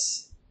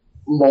that's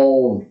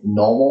more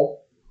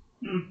normal.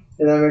 If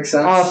that makes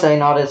sense. I'll say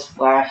not as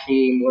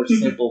flashy, more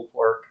simple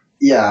quirk.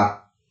 Yeah.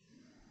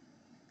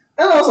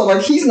 And also,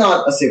 like, he's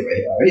not a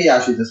superhero. He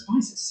actually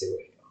despises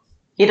superheroes.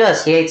 He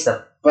does. He hates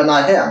them. But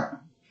not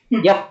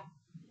him. Yep.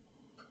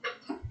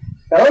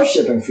 Hello,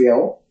 shipping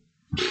field.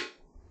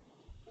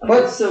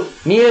 But So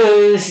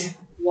Muse,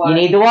 what? you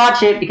need to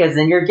watch it because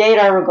then your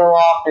gator will go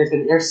off.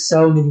 There's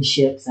so many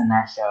ships in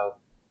that show.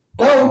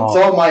 don't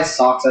throw my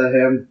socks at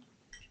him.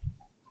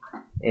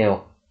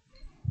 Ew.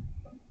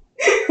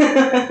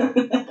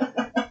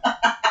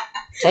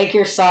 Take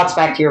your socks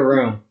back to your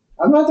room.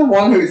 I'm not the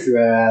one who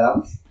threw it at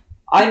him.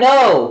 I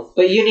know,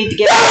 but you need to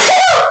get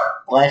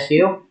bless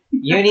you.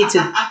 You need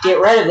to get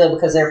rid of them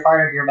because they're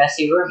part of your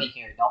messy room in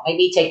here. Don't make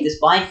me take this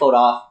blindfold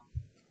off.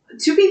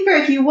 To be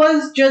fair, he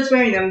was just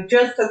wearing them,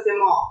 just took them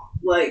off.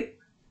 Like,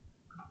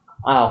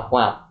 Oh,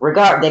 well.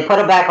 They put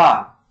them back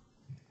on.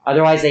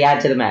 Otherwise, they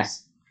add to the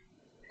mess.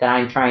 That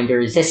I'm trying to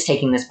resist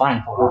taking this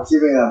blindfold We're off.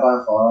 keeping that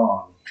blindfold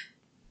on.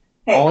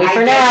 hey, Only for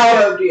I now.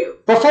 just showed you.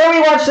 Before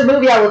we watch the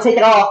movie, I will take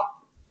it off.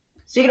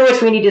 Speaking of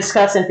which, we need to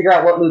discuss and figure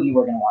out what movie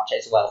we're going to watch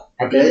as well.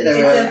 Okay,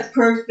 then It's a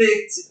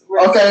perfect.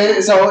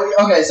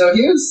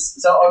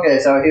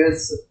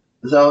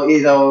 So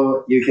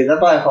either you keep the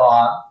blindfold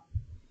on,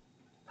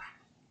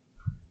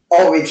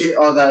 or we take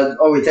that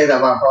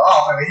blindfold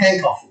off and we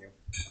handcuff you.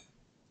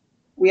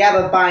 We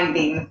have a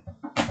binding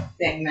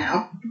thing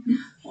now.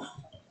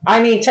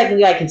 I mean,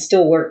 technically, I can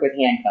still work with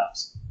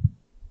handcuffs.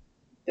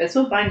 This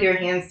will bind your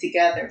hands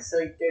together, so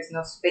there's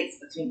no space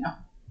between them.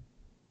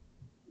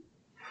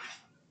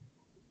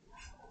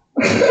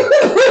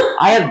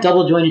 I have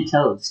double jointed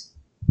toes.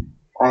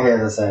 I hate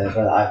to say it,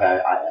 but I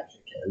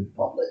actually can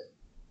probably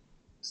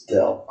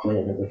still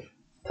clean with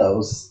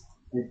toes.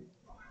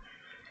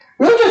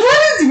 What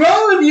is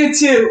wrong with you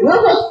two?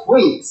 We're just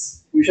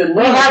freaks. You should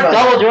We know have about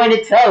double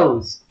jointed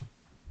toes.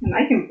 And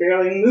I can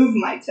barely move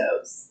my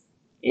toes.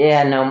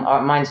 Yeah, no,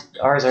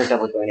 ours are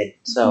double jointed.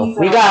 So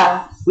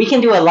Yeah. we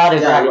can do a lot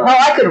of Yeah, grabbing.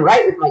 right. No, I could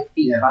write with my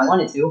feet Yeah, if I right.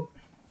 wanted to.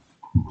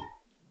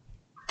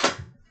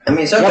 I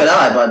mean, so Yep. could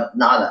I, but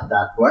not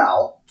that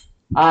well.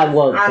 I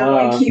was. I'm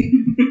going to keep.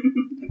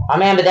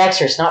 I'm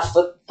ambidextrous, not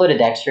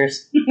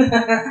footidextrous,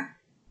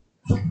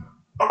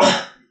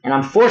 and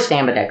I'm forced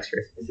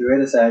ambidextrous. It's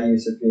really sad you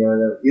should be able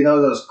to. You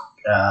know those.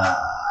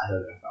 I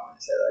don't know if I want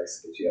to say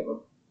that because you have a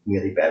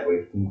really bad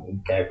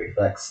gag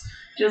reflex.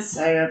 Just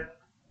say it.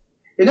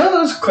 You know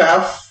those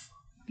Kraft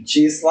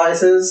cheese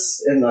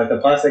slices in like the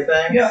plastic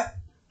thing? Yeah.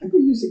 I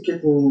could use to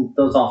get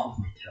those off of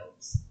my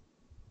toes.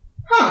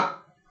 Huh.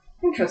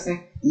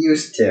 Interesting.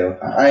 Used to.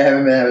 I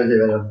haven't been able to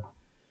do it.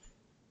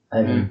 I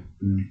haven't.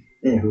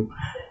 Anywho.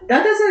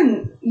 That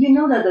doesn't.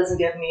 That doesn't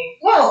get me.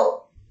 Well.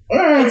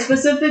 It's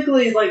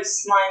specifically like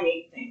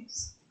slimy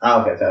things.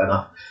 Oh, okay, fair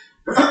enough.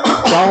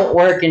 Don't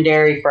work in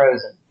dairy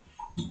frozen.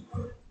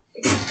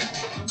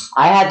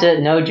 I had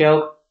to, no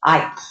joke,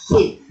 I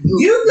kid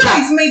You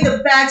guys made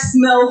the bag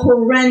smell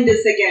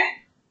horrendous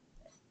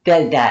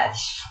again. that.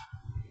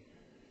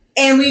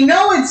 And we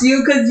know it's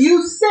you because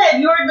you said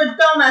you're the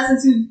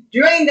dumbasses who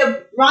drained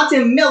the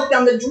rotten milk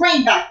down the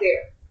drain back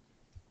there.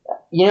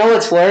 You know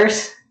what's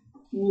worse?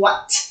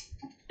 What?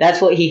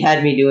 That's what he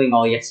had me doing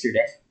all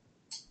yesterday.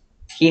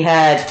 He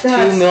had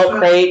That's 2 milk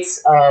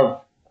crates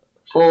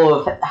full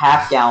of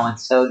half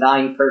gallons, so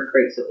 9 per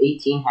crate, so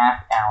 18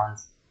 half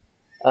gallons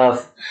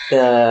of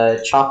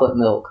the chocolate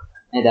milk,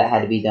 and that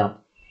had to be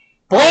dumped.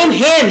 Blame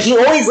him! He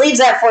always leaves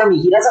that for me.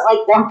 He doesn't like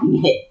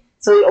dumping it,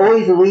 so he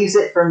always leaves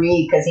it for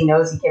me because he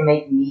knows he can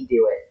make me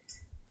do it.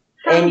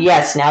 And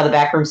yes, now the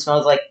back room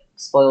smells like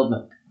spoiled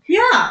milk.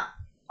 Yeah.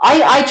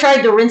 I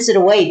tried to rinse it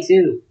away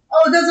too.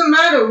 Oh, it doesn't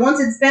matter. Once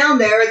it's down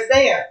there, it's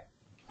there.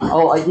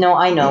 Oh, no,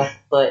 I know,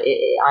 but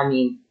I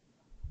mean...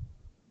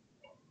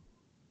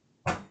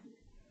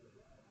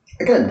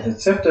 Again,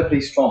 it's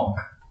definitely strong.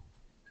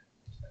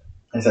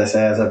 As I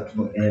say,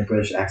 in a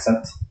British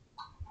accent.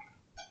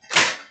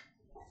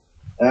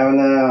 Oh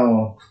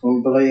no,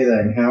 I'm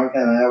bleeding. How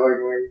can I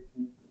ever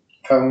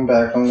come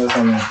back from this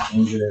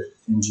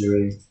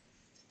injury?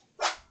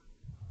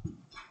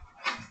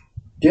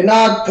 Do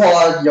not pull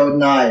out your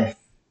knife.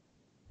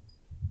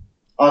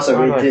 Also,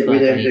 we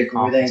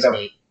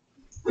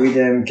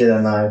didn't get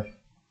a knife.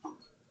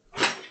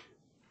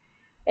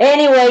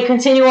 Anyway,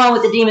 continue on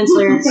with the Demon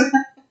Slayers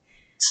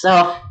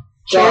stuff.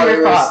 Share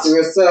your thoughts.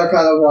 We're still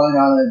kind of running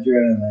on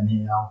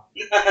adrenaline,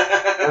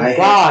 Oh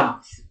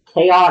God,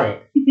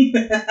 chaotic.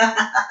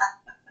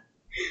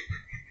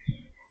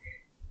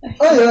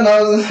 Oh yeah,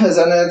 no,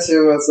 Zenitsu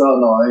too was so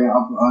annoying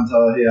up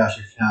until he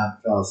actually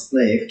fell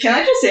asleep. Can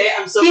I just say,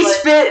 I'm so He glad.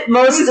 spent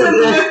most of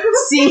the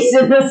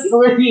season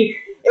asleep.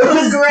 It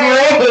was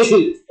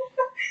great.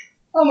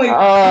 Oh my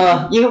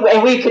god.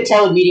 And we could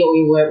tell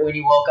immediately when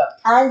you woke up.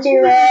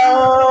 Tanjiro,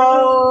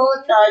 I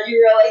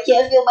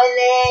can't feel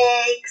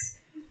my legs.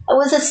 I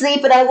was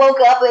asleep and I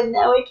woke up and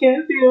now I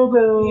can't feel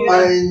them.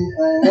 Yeah. And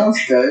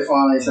Inosuke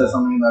finally said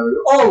something that we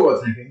all were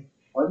thinking.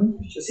 Why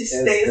didn't you just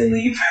stay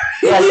asleep?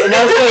 Yes,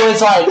 Inosuke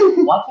was like,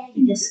 why can't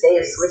you just stay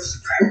asleep?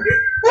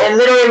 And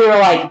literally we were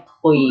like,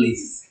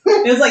 please.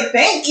 It was like,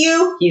 thank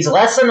you. He's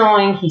less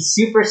annoying. He's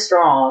super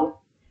strong.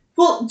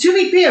 Well, to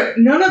be fair,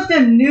 none of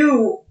them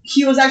knew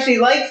he was actually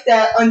like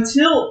that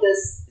until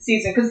this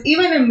season. Because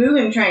even in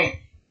Mugen Train,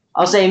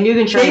 I'll say in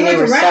Mugen Train they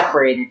were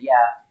separated.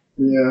 Yeah.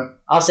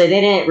 I'll say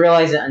they didn't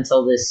realize it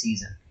until this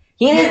season.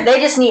 They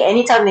just need,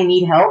 anytime they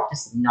need help,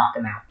 just knock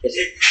him out. Just.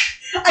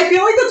 I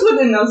feel like that's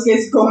what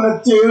Inosuke's gonna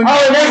do.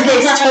 Oh,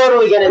 Inosuke's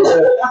totally gonna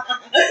do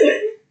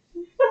it.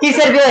 He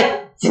said to be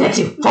like,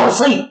 Zenitsu, fall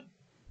asleep.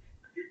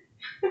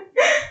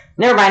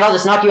 Never mind, I'll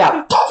just knock you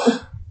out.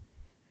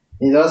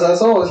 He does that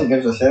so he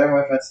gives a share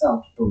with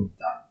itself. Boom,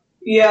 done.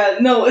 Yeah,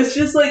 no, it's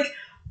just like,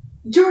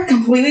 you're a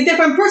completely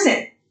different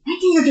person. Why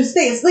can't you just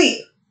stay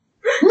asleep?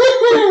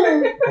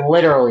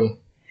 Literally.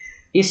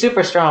 He's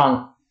super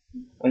strong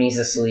when he's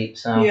asleep,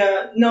 so.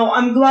 Yeah, no,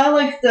 I'm glad,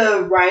 like,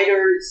 the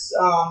writers,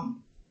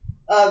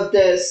 of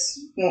this,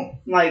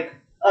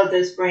 of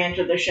this branch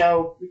of the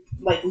show,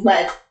 like,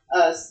 let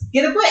us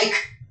get a break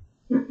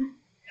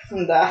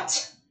from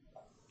that.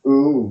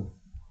 Ooh.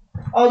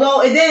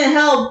 Although it didn't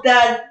help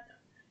that,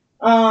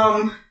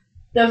 the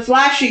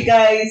flashy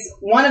guys,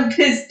 one of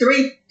his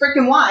 3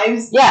 freaking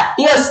wives. Yeah,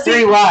 he has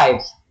 3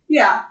 wives.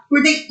 Yeah,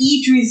 where they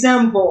each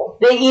resemble.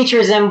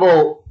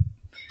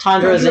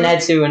 Tanjiro,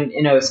 Zenitsu, and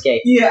Inosuke.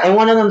 Yeah. And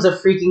one of them's a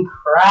freaking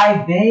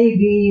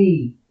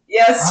crybaby.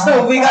 Yes,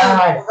 so we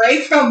got a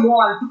break from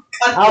one.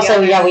 Also,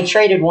 we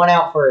traded one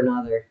out for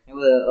another. It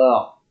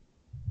was,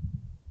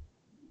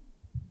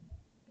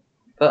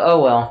 But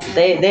oh well,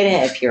 they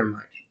didn't appear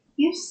much.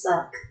 You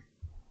suck.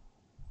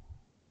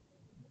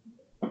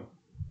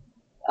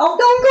 Oh,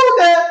 don't go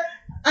there.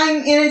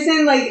 I'm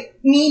innocent, like,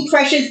 me,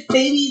 precious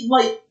baby,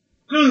 like,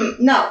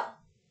 no.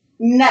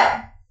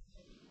 No.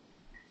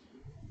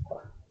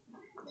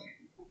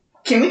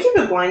 Can we keep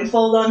a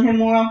blindfold on him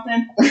more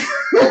often? To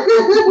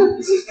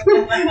be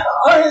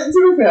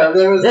fair,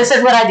 this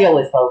is what I deal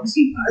with, folks. To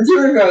be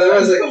fair, there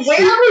was a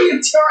Where are you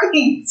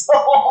turning so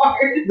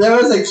hard? There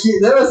was a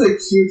cute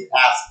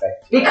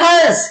aspect.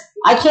 Because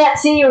I can't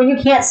see you and you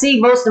can't see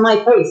most of my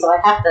face, so I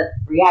have to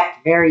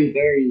react very,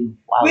 very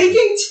loudly. We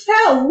can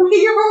tell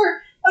we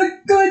are a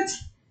good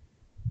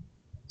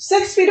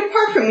 6 feet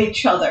apart from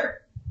each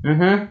other.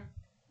 Mm-hmm.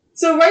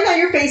 So right now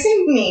you're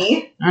facing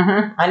me.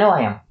 Mm-hmm. I know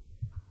I am.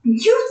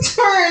 You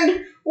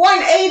turned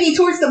 180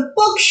 towards the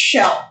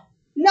bookshelf.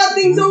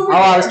 Nothing's over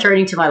there. I was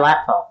turning to my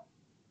laptop.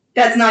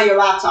 That's not your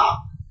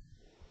laptop.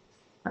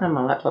 Oh,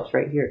 my laptop's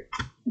right here.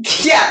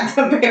 Yeah,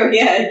 the very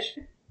edge.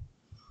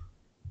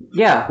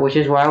 Yeah, which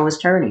is where I was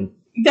turning.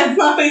 That's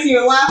not facing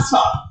your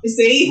laptop, you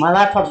see? My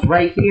laptop's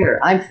right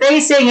here. I'm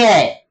facing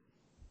it!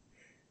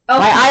 Okay.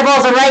 My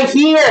eyeballs are right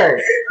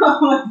here!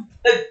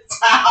 The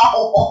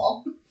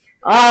towel.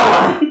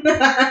 Oh.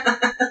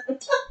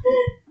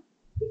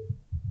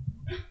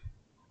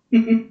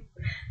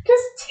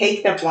 Just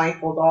take the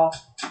blindfold off.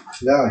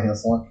 No, he'll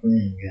not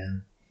clean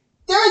again.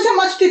 There isn't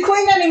much to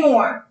clean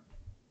anymore.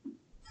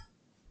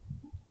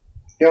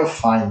 He'll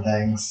find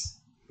things.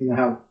 You know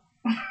how.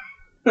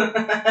 Put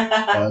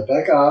it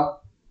back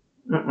up.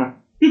 Mm-mm.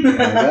 Put it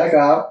back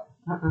up.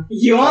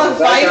 You want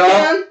to fight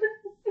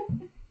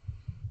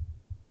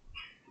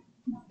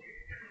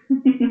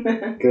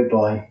him? Good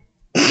boy.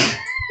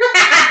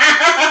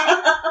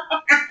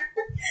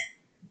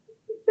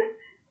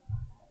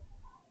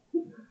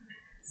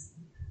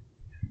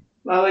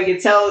 Well, we can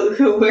tell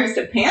who wears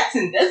the pants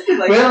in this.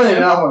 Like, Really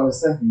not what I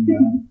was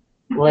thinking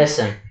about.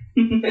 Listen.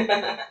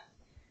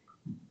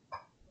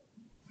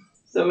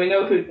 So we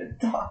know who the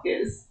dog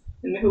is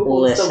and who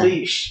holds the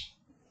leash.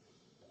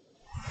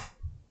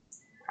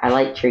 I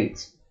like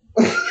treats.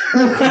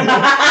 Not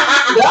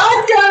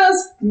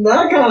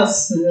gonna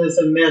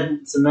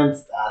cement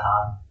that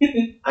on.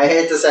 I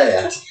hate to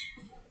say it.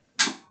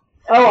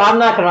 Oh, I'm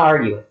not gonna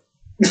argue it.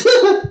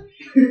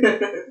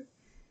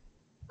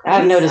 I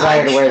have no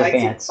desire to wear the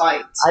pants.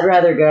 I'd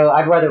rather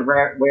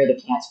wear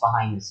the pants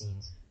behind the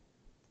scenes.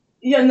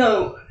 Yeah,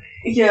 no.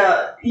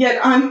 Yeah,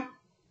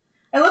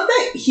 I love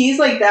that he's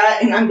like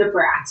that and I'm the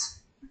brat.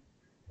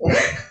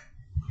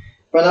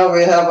 But now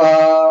we have,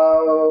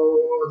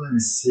 let me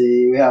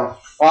see, we have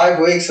 5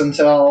 weeks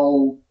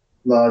until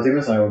the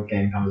Demon Slayer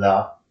game comes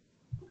out.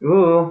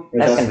 Ooh,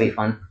 that's gonna be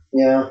fun.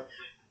 Yeah.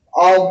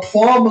 I'll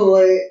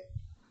probably,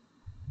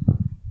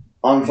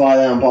 on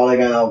Friday, I'm probably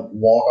gonna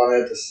walk on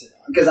it to see,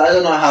 because I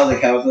don't know how the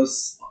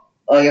characters,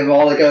 like if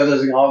all the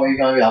characters are always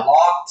gonna be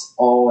unlocked,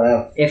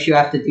 or if you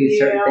have to do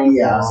certain things.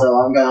 Yeah, so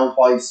I'm gonna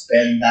probably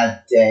spend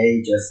that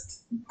day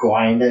just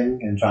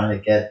grinding and trying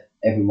to get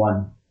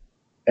everyone,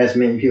 as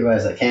many people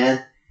as I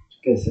can.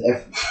 Because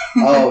if,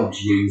 oh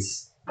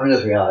jeez, I'm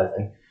just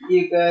realizing.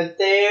 You good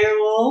there,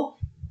 Wolf?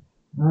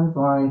 I'm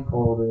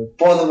blindfolded.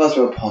 Both of us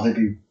will probably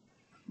be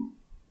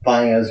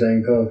finding as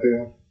being cool.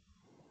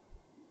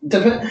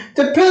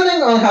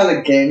 Depending on how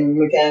the game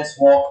mechanics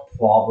work,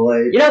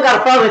 probably. You don't got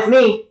a problem with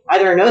me.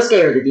 Either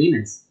Inosuke or the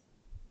demons.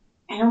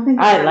 I don't think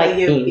I like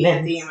you beat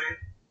a demons. demon.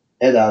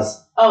 It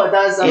does. Oh, it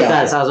does. It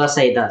does. I was about to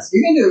say it does.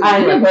 You can do. You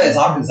can play as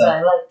Akusa.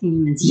 I like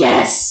demons.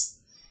 Yes.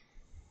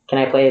 Can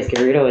I play as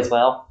Gerudo as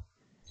well?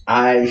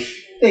 I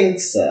think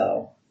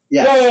so.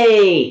 Yeah.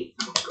 Yay!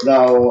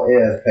 Though it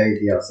is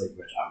paid DLC,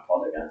 which I'm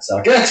probably gonna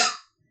suck it.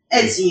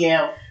 It's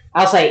you.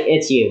 I'll say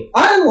it's you.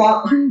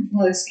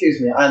 Well, excuse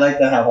me. I like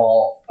to have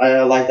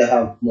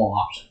more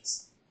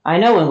options. I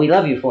know, and we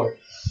love you for it.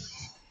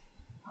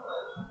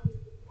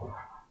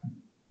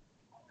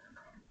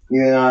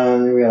 You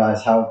don't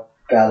realize how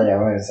badly I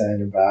want to send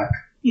you back.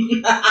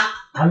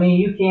 I mean,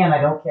 you can. I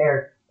don't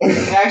care.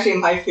 It actually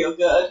might feel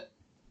good.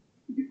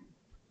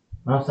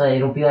 I'll say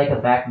it'll be like a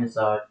back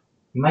massage.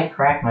 You might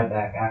crack my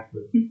back,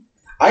 actually.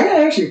 I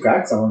can actually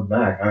crack someone's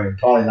back. I mean,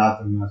 probably not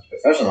the most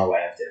professional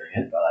way of doing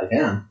it, but I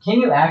can. Can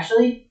you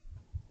actually?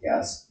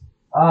 Yes.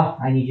 Oh,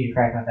 I need you to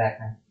crack my back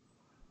then.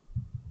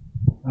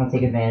 I'm gonna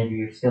take advantage of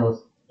your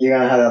skills. You're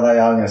gonna have to lay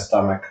on your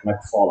stomach,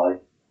 like fully.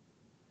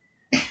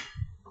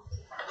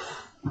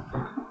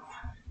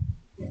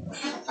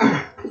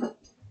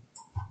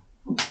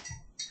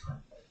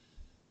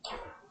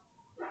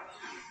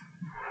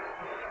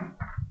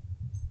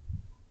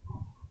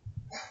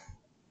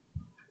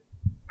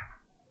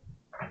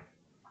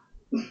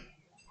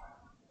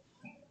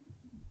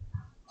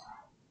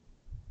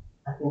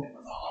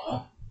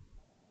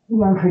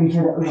 Yeah, I'm pretty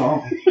sure that was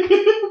all.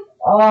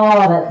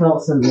 Oh, that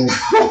felt so good.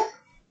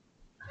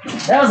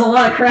 That was a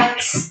lot of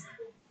cracks.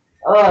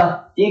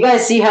 Do you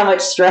guys see how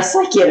much stress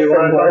I get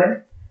from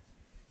work?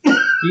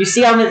 You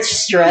see how much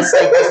stress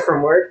I get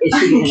from work? It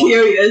should I'm be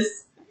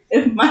curious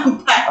if my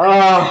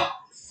back.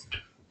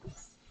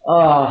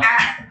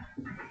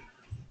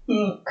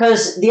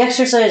 Because the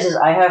exercises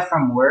I have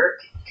from work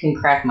can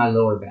crack my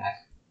lower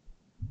back.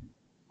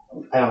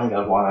 I don't think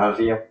I'd want out of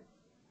you.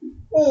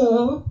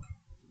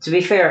 To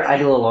be fair, I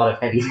do a lot of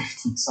heavy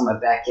lifting, so my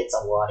back gets a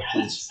lot of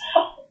heat.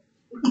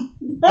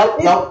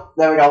 Nope,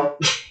 there we go.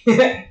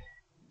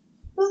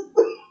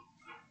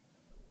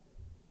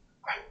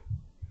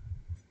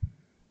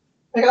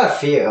 I got a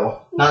few.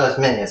 Not as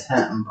many as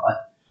him,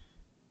 but...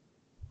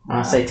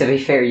 I'll say, to be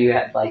fair, you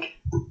had like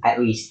at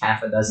least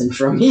half a dozen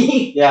from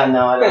me. Yeah,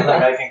 no, I don't think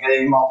I can get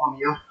any more from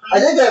you. I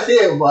did get a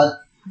few, but...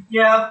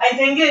 Yeah, I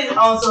think it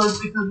also is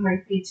because of my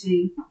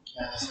PT.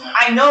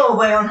 I know a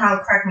way on how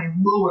to crack my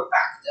lower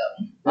back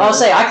though. I'll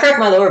say, I crack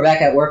my lower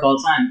back at work all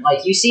the time.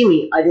 Like, you see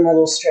me, I do my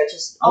little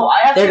stretches. Oh, I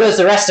have There goes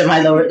the rest of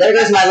my lower, there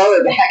goes my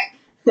lower back.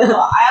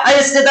 I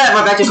just did that,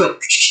 my back just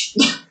went...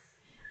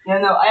 Yeah,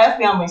 no, I have to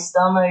be on my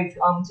stomach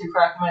to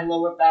crack my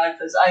lower back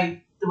because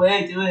the way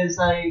I do it is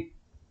I'm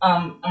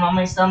on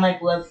my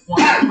stomach, lift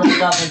one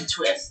leg up and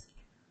twist.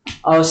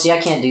 Oh, see,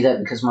 I can't do that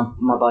because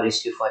my body's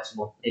too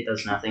flexible. It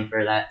does nothing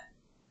for that.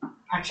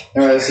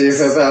 Alright, so you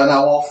feel better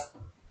now, Wolf?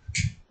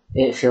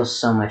 It feels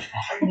so much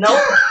better.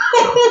 Nope.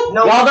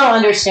 Nope. Y'all don't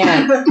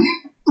understand.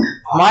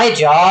 My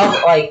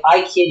job, like,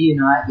 I kid you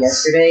not,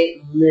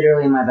 yesterday,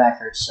 literally my back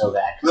hurts so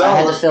bad. Because I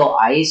had to fill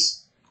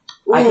ice.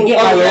 I could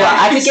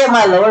get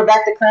my lower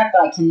back to crack,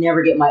 but I can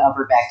never get my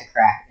upper back to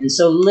crack. And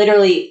so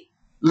literally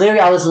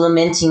I was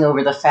lamenting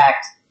over the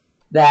fact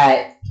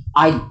that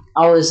I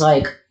was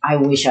like, I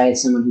wish I had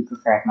someone who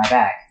could crack my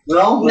back.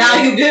 Well, Now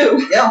you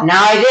do. Yeah.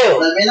 Now I do.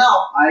 Let me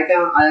know. I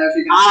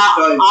actually can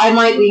join. I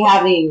might be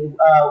having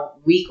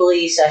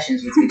weekly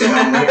sessions with you.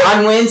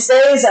 On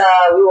Wednesdays,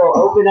 we will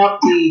open up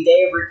the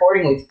day of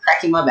recording with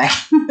cracking my back.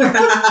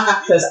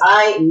 Because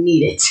I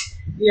need it.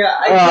 Yeah,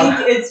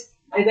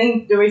 I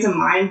think the reason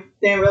mine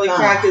didn't really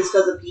crack is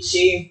because of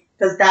PT.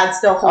 Because that's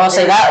the whole I'll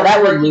say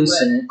that would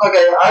loosen it.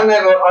 Okay, I'm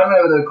able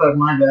to crack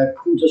my back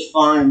just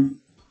fine.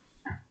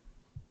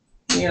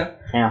 Yeah.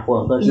 Yeah,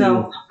 well, look,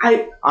 No,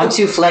 I'm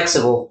too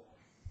flexible.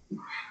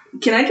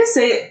 Can I just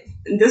say,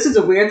 this is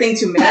a weird thing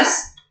to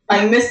miss.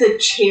 I miss the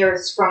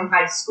chairs from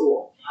high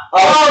school. I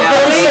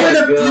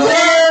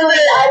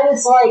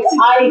was like,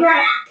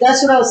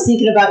 that's what I was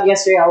thinking about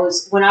yesterday.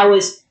 When I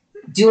was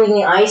doing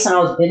the ice and I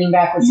was bending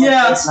backwards like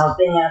this, and I was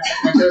bending out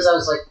my toes, I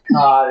was like,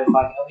 God,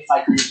 if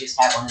I could just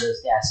have one of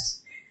those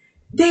desks.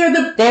 They were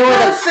the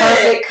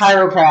perfect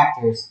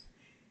chiropractors.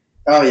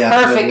 Oh yeah,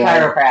 Perfect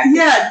chiropractor.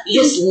 Yeah,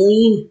 You just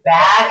leaned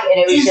back, and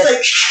it was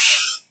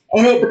just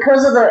and it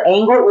because of the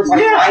angle, it was like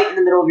right in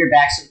the middle of your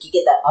back, so you could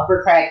get that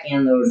upper crack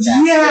and lower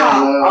back.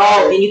 Yeah.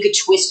 Oh, and you could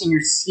twist in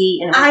your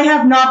seat. And I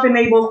have not been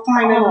able to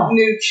find a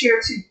new chair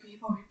to be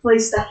able to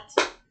replace that.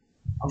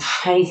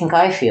 How do you think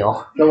I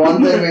feel? The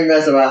one thing we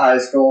miss about high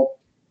school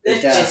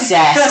is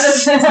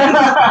Success.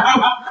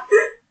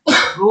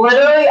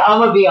 Literally, I'm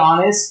gonna be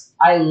honest.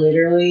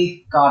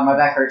 God, my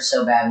back hurt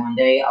so bad one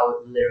day. I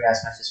would literally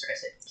ask my sister, I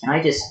said, can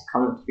I just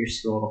come up to your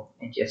school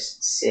and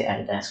just sit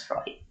at a desk for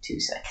like 2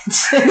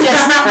 seconds? Just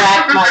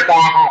crack my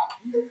back.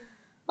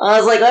 I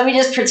was like, let me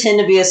just pretend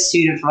to be a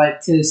student for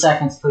like 2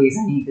 seconds, please.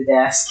 I need the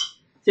desk.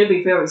 To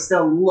be fair, we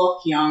still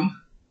look young.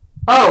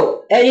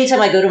 Oh,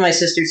 anytime I go to my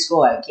sister's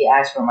school, I get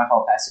asked for my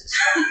hall passes.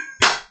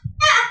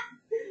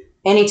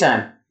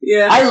 Anytime.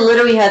 Yeah. I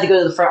literally had to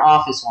go to the front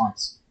office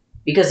once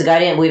because the guy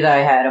didn't believe that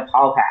I had a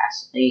hall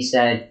pass, and he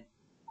said,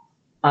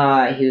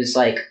 he was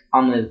like,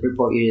 "I'm gonna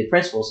report you to the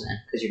principals then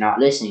because you're not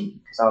listening."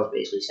 Because I was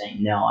basically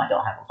saying, "No, I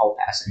don't have a hall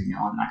pass, and no,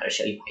 I'm not gonna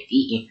show you my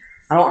ID.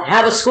 I don't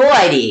have a school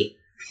ID."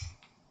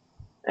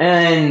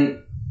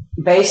 And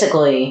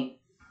basically,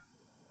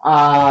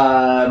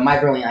 my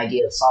brilliant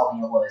idea of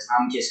solving it was,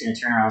 I'm just gonna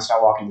turn around and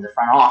start walking to the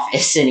front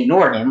office and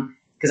ignore him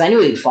because I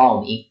knew he'd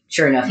follow me.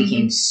 Sure enough, he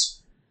came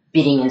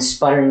spitting and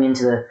sputtering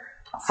into the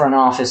front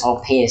office, all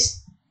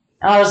pissed.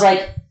 And I was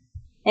like,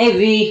 "Hey,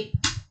 V,"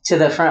 to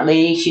the front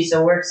lady. She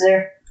still works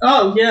there.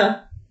 Oh,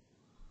 yeah.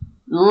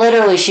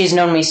 Literally, she's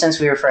known me since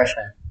we were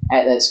freshmen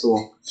at that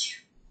school.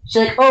 She's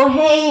like, "Oh,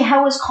 hey,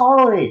 how was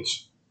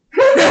college?"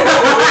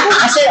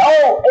 I said,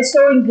 "Oh, it's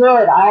going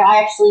good.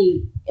 I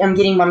actually am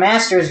getting my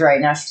master's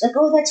right now." She's like,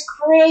 "Oh, that's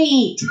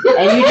great."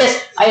 And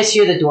I just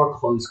hear the door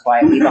close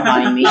quietly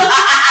behind me.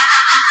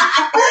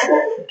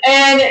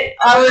 And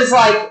I was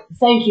like,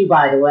 "Thank you,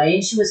 by the way."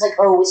 And she was like,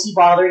 "Oh, was he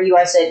bothering you?"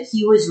 I said,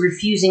 "He was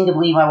refusing to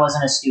believe I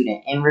wasn't a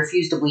student and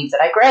refused to believe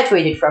that I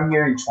graduated from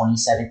here in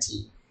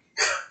 2017.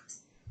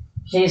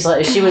 She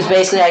was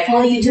basically like,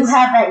 "Well, you do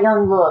have that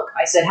young look."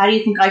 I said, "How do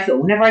you think I feel?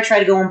 Whenever I try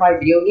to go and buy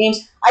video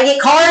games, I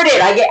get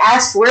carded. I get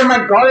asked where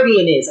my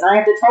guardian is, and I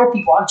have to tell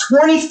people I'm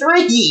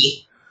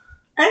 23.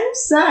 I'm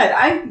sad.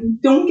 I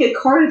don't get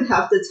carded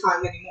half the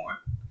time anymore.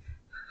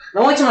 The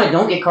only time I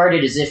don't get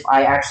carded is if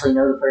I actually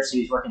know the person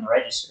who's working the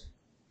register.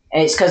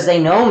 And it's because they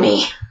know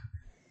me.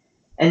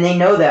 And they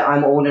know that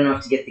I'm old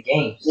enough to get the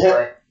games.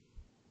 Yeah.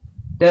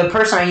 But the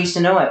person I used to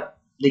know at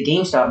the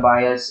GameStop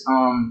by us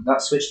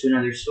got switched to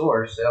another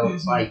store. So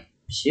it's like,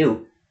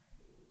 shoot.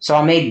 So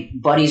I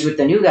made buddies with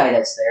the new guy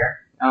that's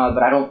there.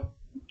 But I don't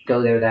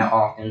go there that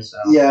often. So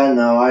Yeah,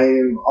 no, I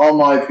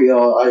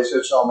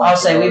switched all my. I'll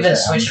say we've been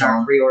pre-orders to switching our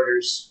Amazon.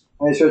 pre-orders.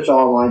 I switched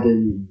all mine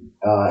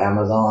to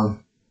Amazon.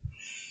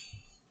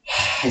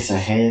 I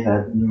hate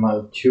that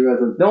my two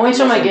other. The only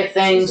time I get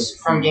things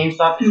from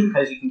GameStop is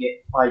because you can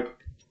get, like,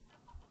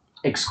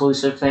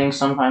 exclusive things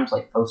sometimes,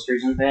 like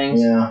posters and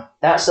things. Yeah.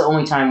 That's the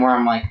only time where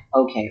I'm like,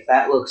 okay, if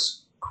that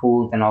looks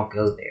cool, then I'll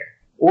go there.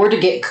 Or to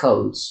get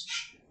codes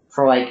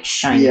for, like,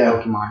 shiny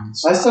Pokemon and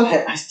stuff.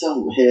 I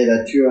still hear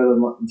that two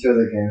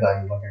other games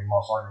I'm looking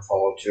most looking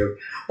forward to.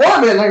 What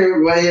I've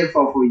been waiting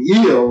for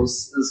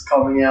years is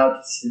coming out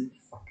this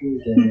fucking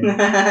game.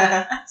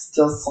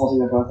 Still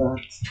salty about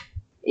that.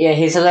 Yeah,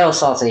 he's a little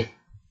salty.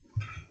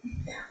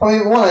 I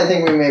mean, one I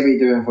think we may be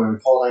doing for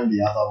recording,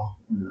 the other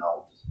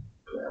no.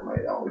 I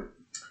don't.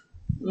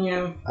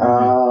 Yeah.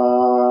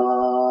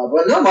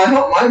 But no, my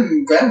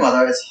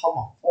grandmother is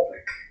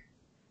homophobic.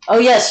 Oh,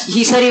 yes,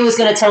 he said he was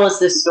going to tell us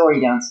this story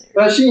downstairs.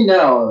 But she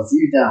knows,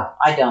 you don't.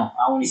 I don't.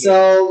 I want to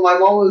So my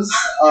mom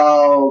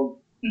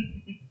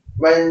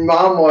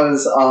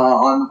was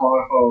on the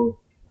phone for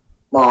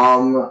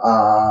Mom,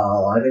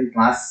 I think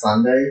last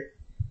Sunday,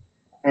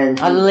 and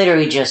I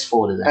literally just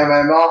folded that. and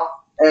my mom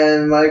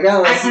and my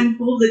grandma I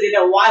unfolded it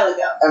a while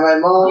ago. and my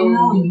mom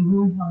you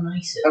ruined how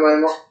nice it and my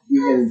mom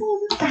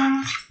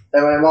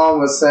and my mom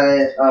was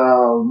saying,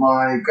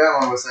 my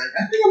grandma was saying,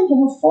 I think I'm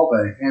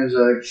homophobic, and she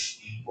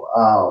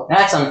was like,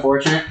 That's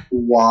unfortunate.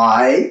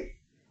 why?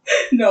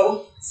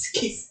 No.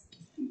 Skis.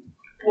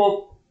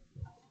 Well,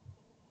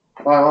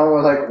 My mom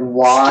was like,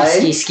 why?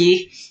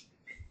 Ski.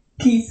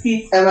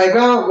 skis. And my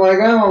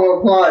grandma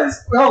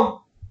replies,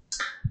 well,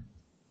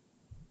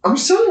 I'm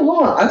so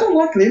alone. I don't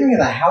like living in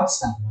a house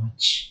that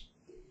much.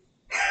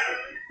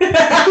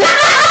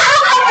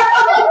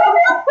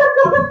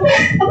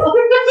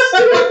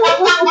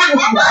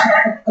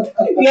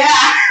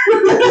 Yeah.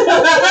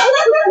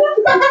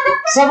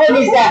 Someone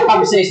needs to have a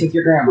conversation with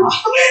your grandma.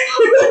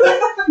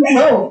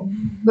 No,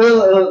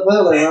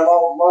 literally, my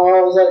mom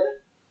was like,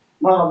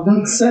 Mom,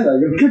 don't say that.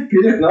 You'll get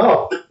beaten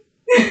up.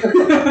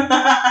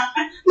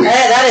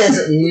 That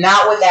is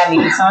not what that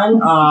means, son.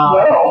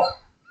 No.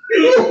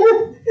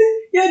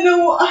 Yeah,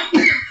 no,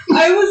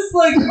 I was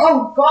like,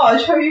 oh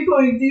gosh, how are you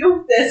going to deal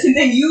with this? And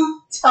then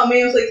you tell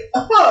me, I was like,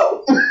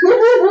 oh.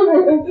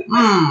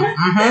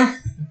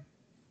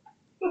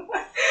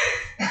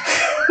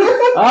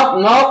 Oh,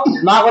 no,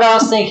 not what I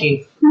was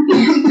thinking.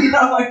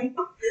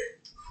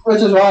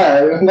 Which is why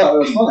I thought it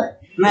was funny.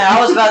 Man,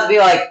 I was about to be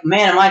like,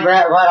 man, am I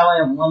glad I only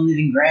have one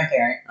living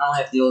grandparent. I don't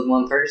have to deal with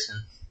one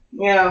person.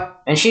 Yeah.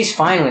 And she's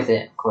fine with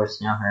it, of course,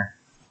 now her.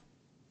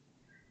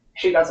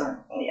 She doesn't,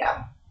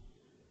 yeah.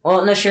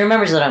 Well, no, she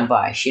remembers that I'm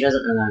bi. She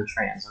doesn't know that I'm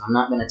trans. And I'm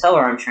not going to tell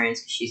her I'm trans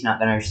because she's not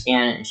going to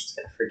understand it and she's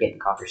going to forget the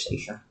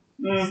conversation.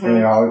 Mm-hmm. You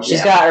know,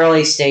 She's got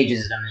early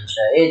stages of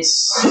dementia.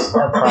 It's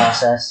a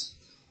process.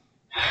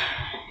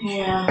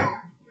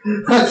 Yeah.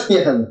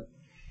 yeah.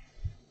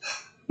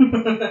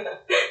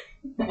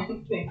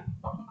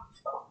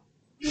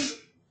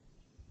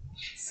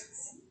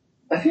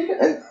 I think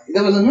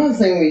there was another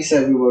thing we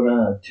said we were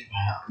gonna do.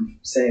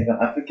 Say,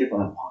 but I forget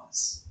what it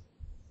was.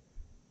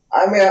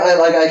 I mean,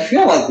 I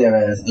feel like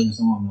there is. I just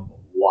don't remember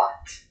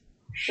what.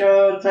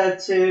 Show,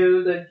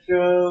 tattoo, the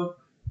joke.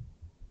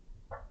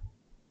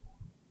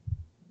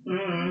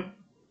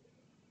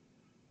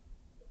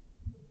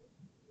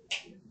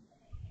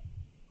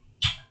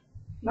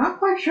 Not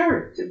quite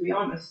sure, to be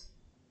honest.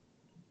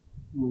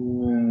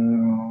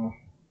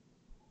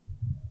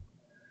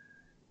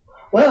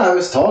 Well, I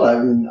was told. I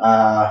mean,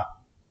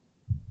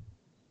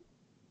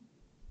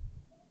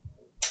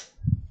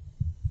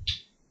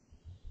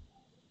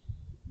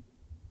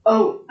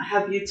 Oh,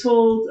 have you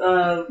told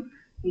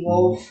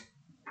Wolf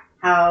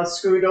how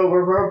screwed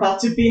over we're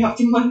about to be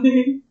after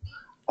Monday?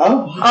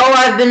 oh,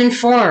 I've been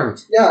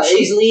informed. yeah,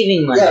 She's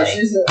leaving Monday. yeah,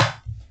 she's.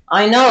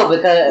 I know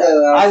because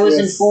I was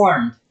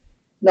informed.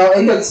 No,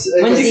 it gets.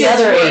 When's the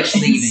other H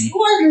leaving?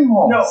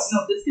 No,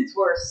 this gets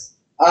worse.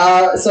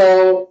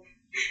 So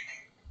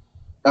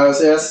our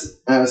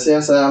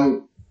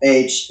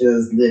H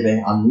is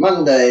leaving on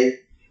Monday.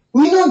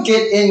 We don't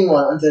get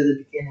anyone until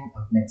the beginning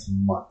of next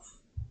month.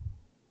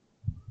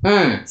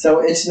 So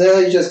it's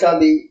literally just gonna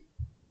be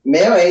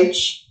Mayor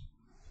H,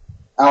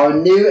 our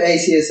new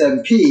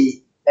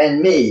ACSMP,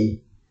 and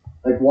me,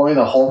 like wanting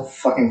the whole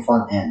fucking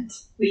front end.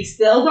 We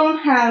still don't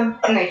have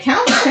an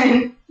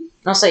accountant.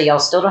 I'll say y'all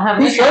still don't have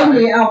an He's going to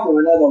accountant. be out for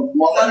another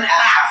month and a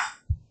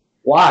half.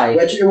 Why?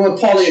 Which it will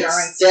probably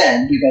Insurance.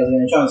 extend because the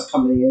insurance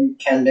company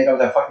can make up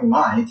their fucking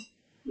mind.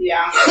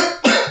 Yeah.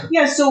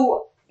 Yeah,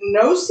 so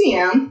no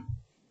CM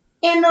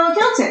and no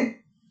accountant.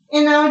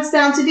 And now it's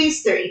down to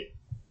these three.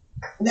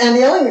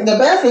 And the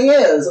bad thing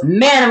is,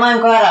 Man, am I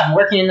glad I'm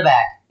working in the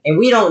back. And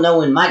we don't know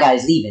when my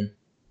guy's leaving.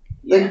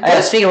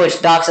 Speaking of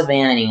which, Doc's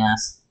abandoning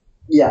us.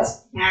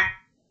 yes. Yeah.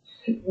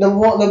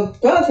 The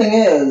bad thing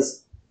is,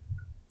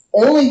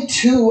 only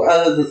 2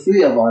 out of the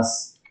 3 of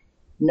us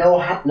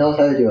knows how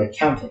to do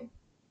accounting.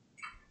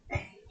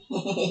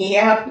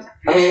 Yep.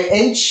 I mean,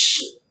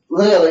 H,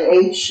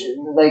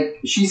 like,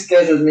 she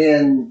schedules me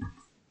and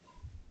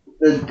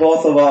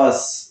both of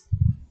us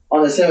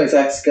on the same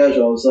exact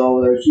schedule,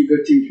 so she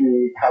could teach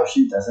me how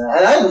she does it.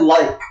 And I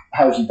like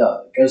how she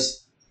does it, because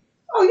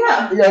Oh,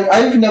 yeah.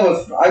 I've never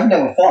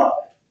thought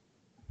of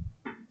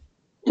it.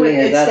 Wait, Doing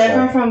it it's that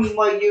different way. from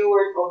what you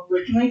were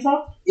originally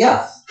taught?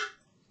 Yes.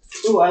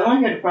 Ooh, I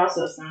want to hear the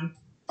process then.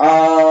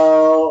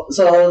 So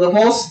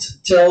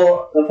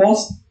the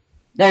first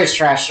There's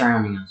trash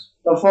surrounding us.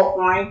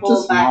 Blindfold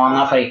Just- back No, I'm on.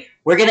 not putting.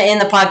 We're gonna end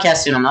the podcast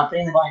soon. I'm not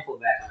putting the blindfold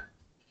back on.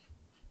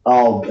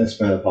 Oh, that's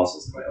where the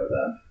process is with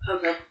that.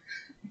 Okay.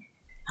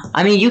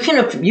 I mean, you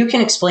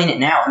can explain it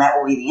now, and that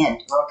will be the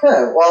end.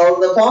 Okay, well,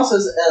 the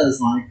process is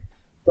like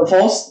the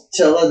first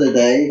till of the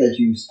day that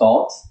you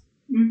start,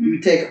 Mm-hmm.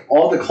 you take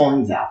all the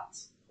coins out.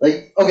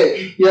 Like,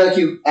 okay,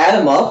 you add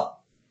them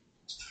up,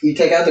 you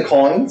take out the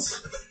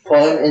coins, put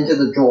them into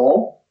the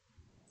drawer,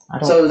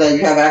 so that you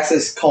have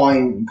access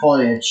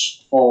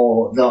coinage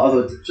for the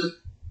other.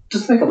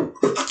 Just make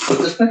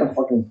a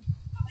fucking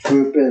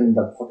group in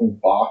the fucking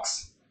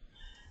box.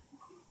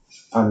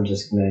 I'm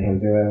just gonna make him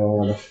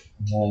do it.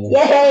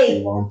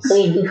 Yay!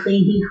 Clean.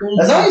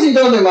 As long as you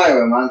don't do my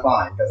room, I'm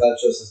fine because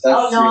that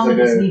Oh, no, I'm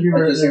gonna just leave your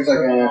room. just seems like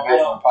an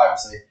invasion of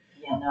privacy.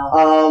 Yeah,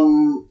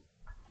 no.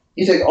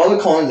 You take all the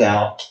coins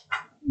out,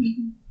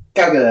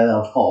 calculate it,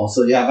 of course,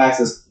 so you have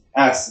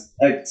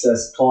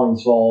excess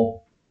coins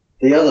for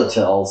the other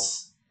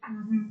tills.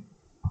 Mm-hmm.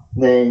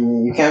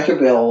 Then you count your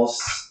bills,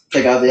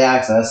 take out the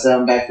access, send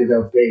them back to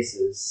their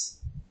bases.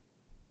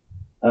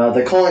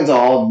 The coins are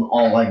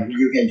all like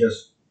you can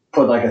just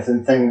put like a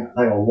thin thing,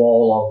 like a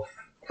wall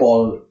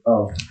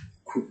of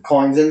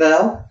coins in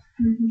there.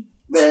 Mm-hmm.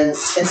 Then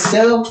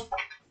instead of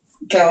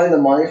counting the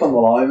money from the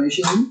lottery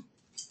machine,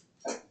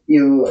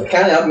 you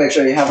count it up, make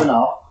sure you have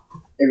enough,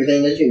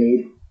 everything that you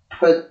need,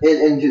 put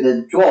it into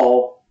the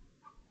drawer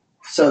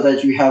so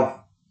that you have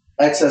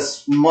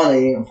excess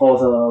money for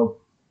the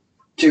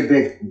two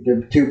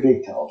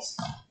big tills.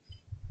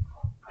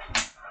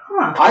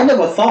 Huh. I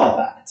never thought of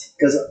that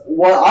because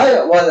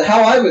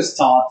how I was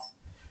taught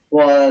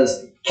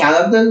was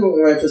count up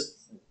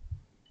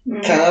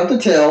the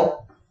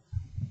till,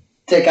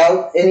 take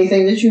out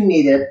anything that you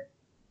needed,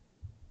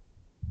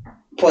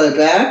 put it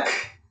back,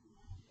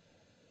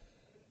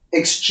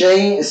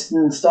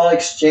 start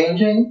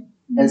exchanging,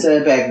 and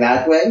send it back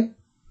that way.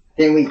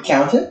 Then we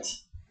count it.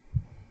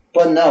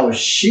 But no,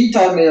 she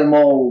taught me a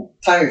more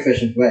time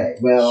efficient way.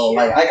 Well,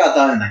 like I got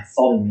done in like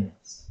 30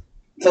 minutes.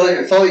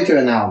 30 to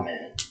an hour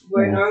minute.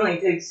 Where it normally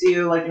takes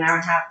you like an hour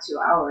and a half, 2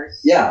 hours.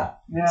 Yeah.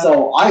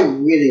 So I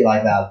really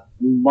like that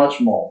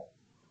much more.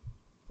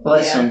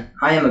 Listen,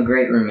 I am a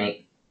great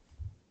roommate.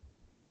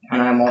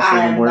 And I'm also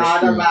I'm the worst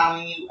not roommate.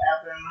 allowing you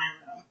ever in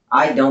my room.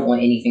 I don't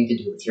want anything to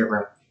do with your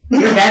room.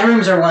 Your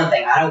bedrooms are one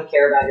thing. I don't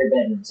care about your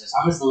bedrooms. As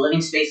long as the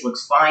living space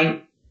looks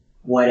fine,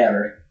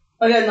 whatever.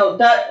 Okay, no,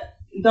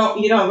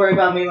 you don't worry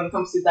about me when it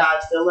comes to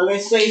that. The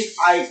living space,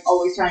 I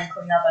always try and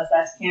clean up as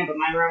best I can, but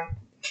my room,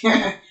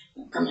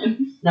 don't come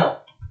in. No.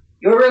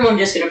 Your room I'm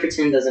just gonna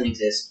pretend doesn't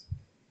exist.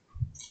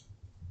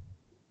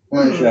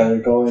 I'm try to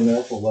go in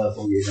there for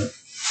whatever reason.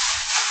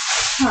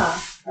 Huh.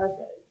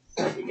 Okay.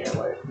 So you get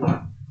away with it.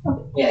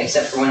 Yeah,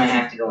 except for when I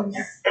have to go in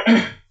there.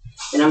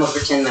 Then I'm gonna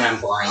pretend that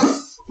I'm blind.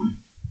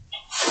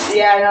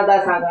 Yeah, I know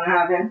that's not gonna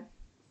happen.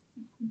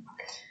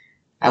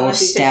 I will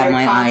Unless you take stab your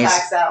my eyes.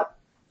 contacts out.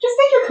 Just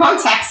take your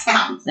contacts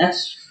out.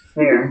 That's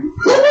fair.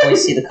 I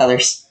always see the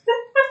colors.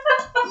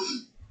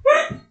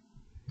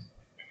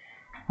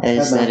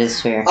 That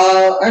is fair.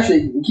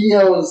 Actually,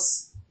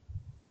 Kyo's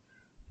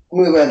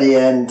move at the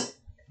end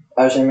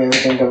actually made me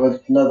think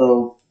of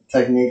another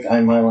technique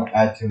I might want to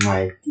add to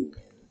my demon.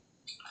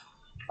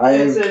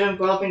 Is it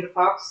involving the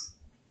fox?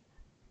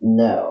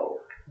 No.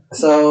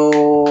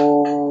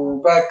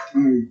 So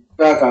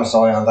background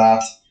story on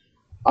that.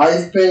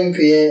 I've been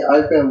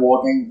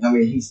working. I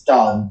mean, he's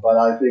done, but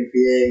I've been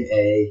creating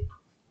a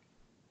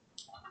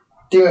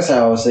demon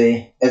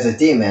heresy as a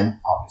demon,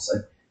 obviously.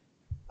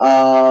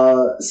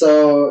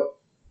 So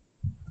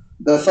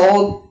the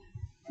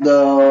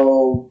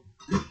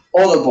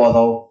older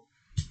brother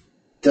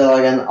did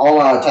like an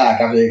all-out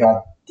attack after he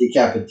got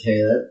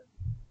decapitated.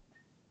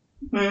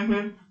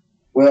 Mm-hmm.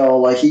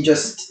 Well, like he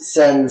just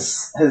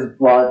sends his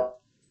blood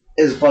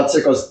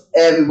circles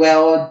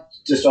everywhere,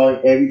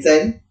 destroying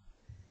everything.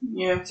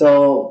 Yeah.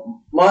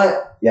 So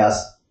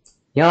yes.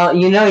 Y'all,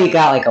 you know you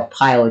got like a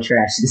pile of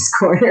trash in this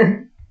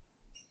corner.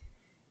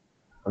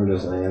 I'm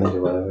just saying, he can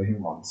do whatever he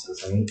wants.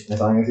 As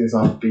long as he's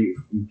not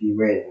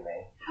berating me.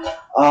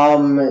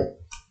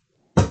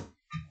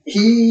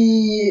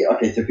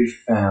 To be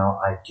fair,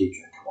 I do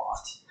drink a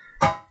lot.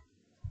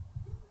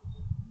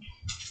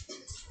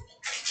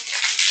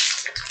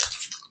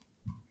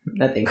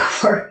 Nothing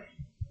for.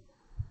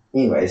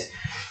 Anyways,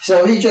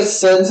 so he just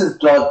sends his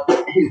blood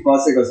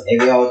circles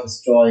everywhere,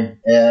 destroying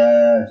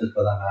just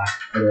put that back.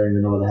 I don't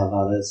even know what the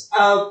hell that is.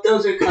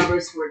 Those are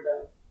covers for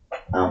the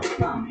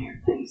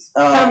here things.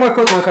 Got more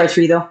Pokemon cards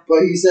for you though.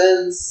 But he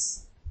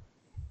sends.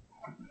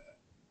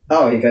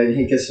 Oh, he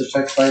gets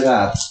distracted by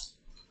that.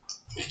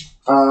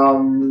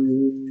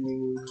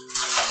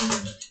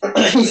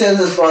 He sends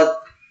his blood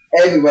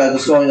everywhere,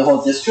 destroying the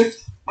whole district.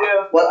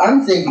 Yeah. What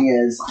I'm thinking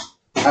is,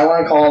 I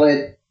want to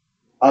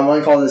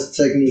call this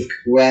technique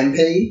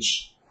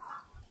Rampage.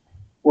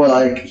 Where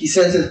like he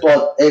sends his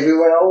blood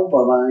everywhere,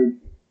 but like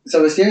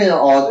so his healing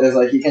art is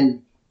like he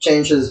can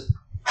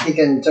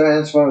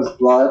transform his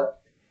blood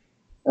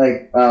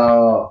like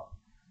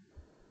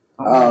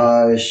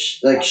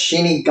like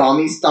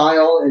Shinigami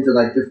style into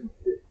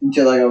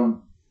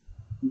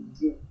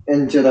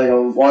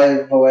a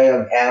wide array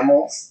of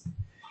animals.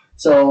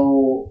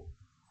 So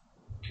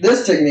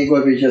this technique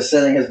would be just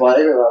sending his blood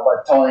everywhere,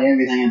 but turning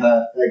everything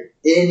into like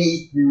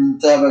any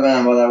type of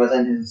animal that was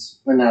in his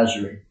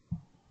menagerie.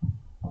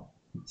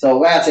 So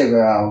rats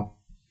everywhere,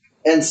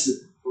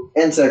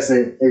 insects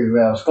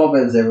everywhere,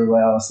 scorpions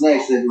everywhere,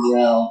 snakes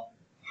everywhere,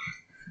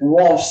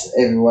 wolves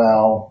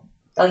everywhere.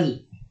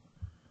 Doggy.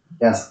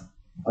 Yes,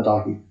 a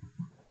doggy.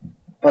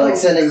 But like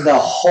sending the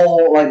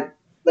whole like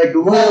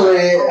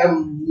literally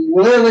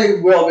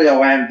will be a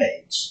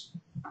rampage.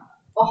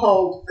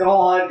 Oh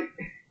God.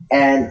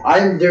 And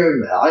I'm doing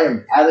that. I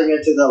am adding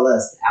it to the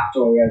list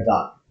after we are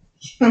done.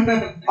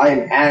 I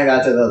am adding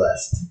that to the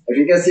list. If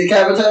he gets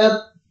decapitated,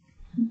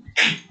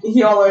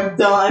 y'all are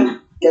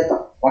done. Get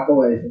the fuck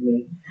away from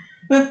me.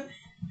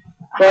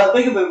 How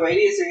big of a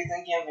radius are you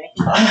thinking of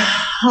making?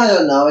 I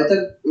don't know.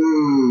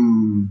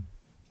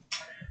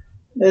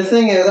 The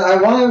thing is, I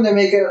want him to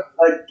make it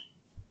like.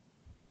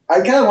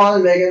 I kind of want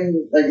to make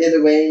him like in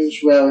the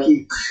range where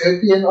he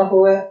could be an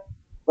upper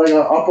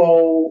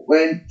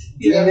ranked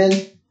demon,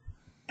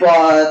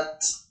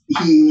 but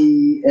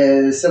he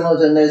is similar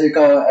to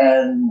Nezuko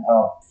and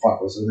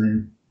what's his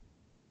name?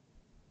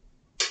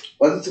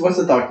 What's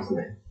the doctor's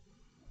name?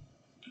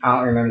 I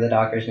don't remember the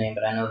doctor's name,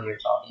 but I know who you're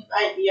talking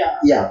about.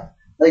 Yeah.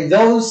 Like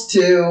those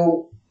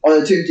two are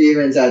the two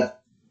demons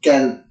that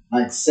can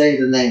like say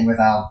the name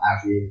without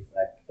actually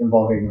like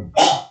involving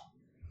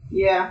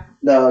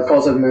the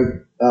cause of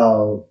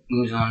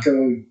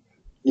Muzan.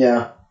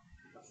 Yeah.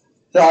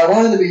 So I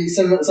wanted to be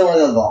similar to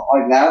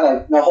like that.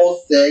 Like the whole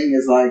thing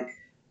is like,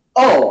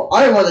 oh,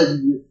 I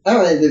wanted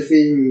to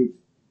defeat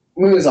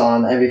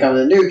Muzan and become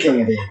the new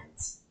king of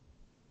demons.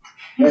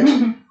 Which,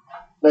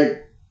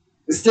 like,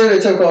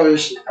 stereotypical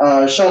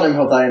shonen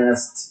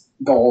protagonist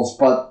goals,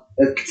 but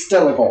it's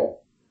still a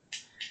goal.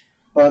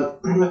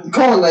 But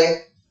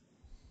currently,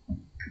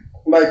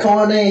 what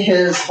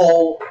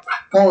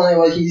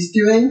he's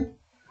doing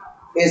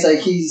is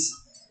like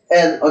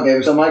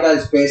so my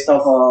guy's based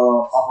off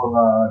of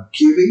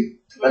QB,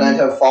 and I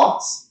have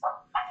Fox.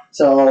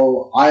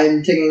 So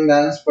I'm taking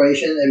that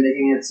inspiration and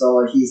making it so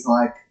like he's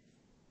like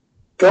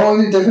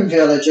going to different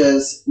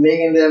villages,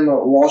 making them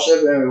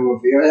worship and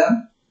revere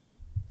him,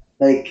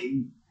 like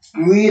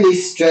really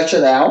stretch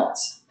it out.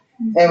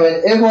 And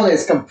when everyone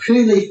is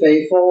completely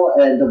faithful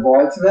and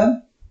devoted to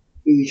him,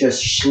 he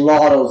just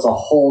slaughters the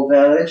whole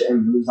village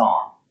and moves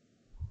on.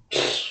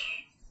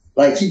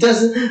 Like he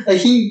doesn't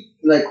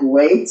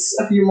waits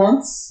a few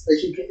months. Like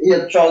he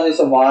had tried to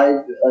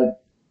survive like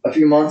a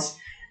few months.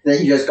 Then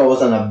he just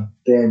goes on a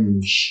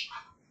binge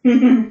of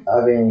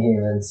eating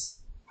humans.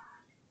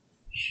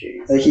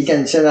 Jeez. Like he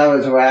can send out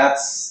his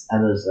rats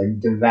and just like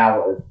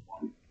devour it.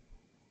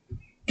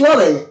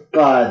 Bloody,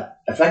 but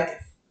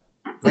effective.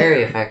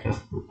 Very effective.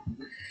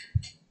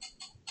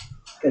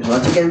 Because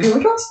once you get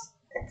people trust,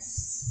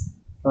 it's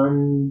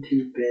fun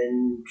to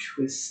bend,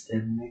 twist,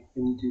 and make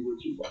them do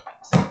what you want.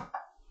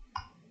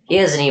 He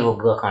has an evil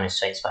look on his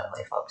face, by the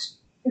way, folks.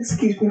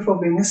 Excuse me for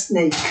being a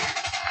snake.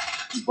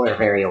 We're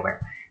very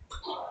aware.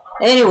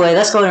 Anyway,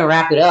 let's go ahead and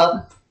wrap it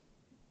up.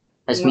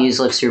 As Muse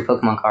looks through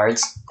Pokemon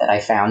cards that I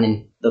found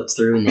and looked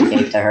through and then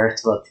gave to her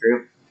to look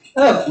through.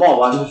 Oh,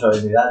 well, I'm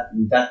showing you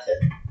that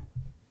tip.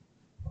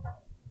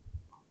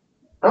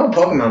 I'm a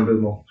Pokemon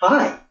Boomer.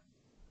 Hi.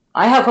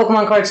 I have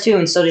Pokemon cards too,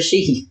 and so does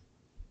she.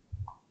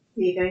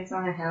 You guys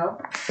want to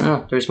help?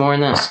 Oh, there's more in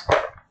this.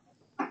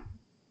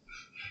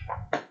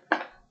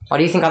 Why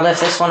do you think I left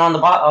this one on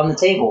the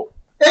table?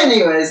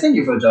 Anyways, thank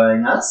you for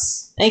joining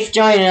us. Thanks for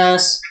joining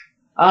us.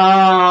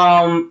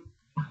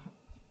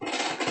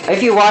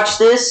 If you watch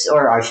this,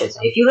 or I should say,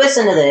 if you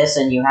listen to this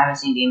and you haven't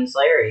seen Demon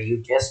Slayer, you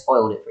just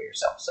spoiled it for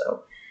yourself.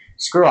 So,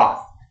 screw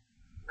off.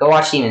 Go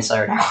watch Demon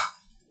Slayer now.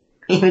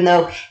 Even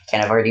though you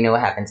kind of already know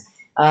what happens.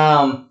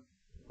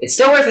 It's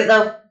still worth it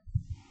though.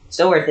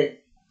 Still worth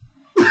it.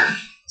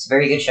 It's a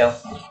very good show.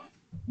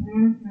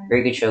 Mm-hmm.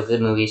 Very good show.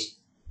 Good movies.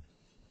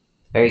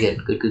 Very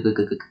good.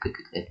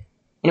 Good.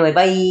 Anyway,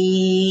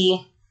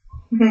 bye.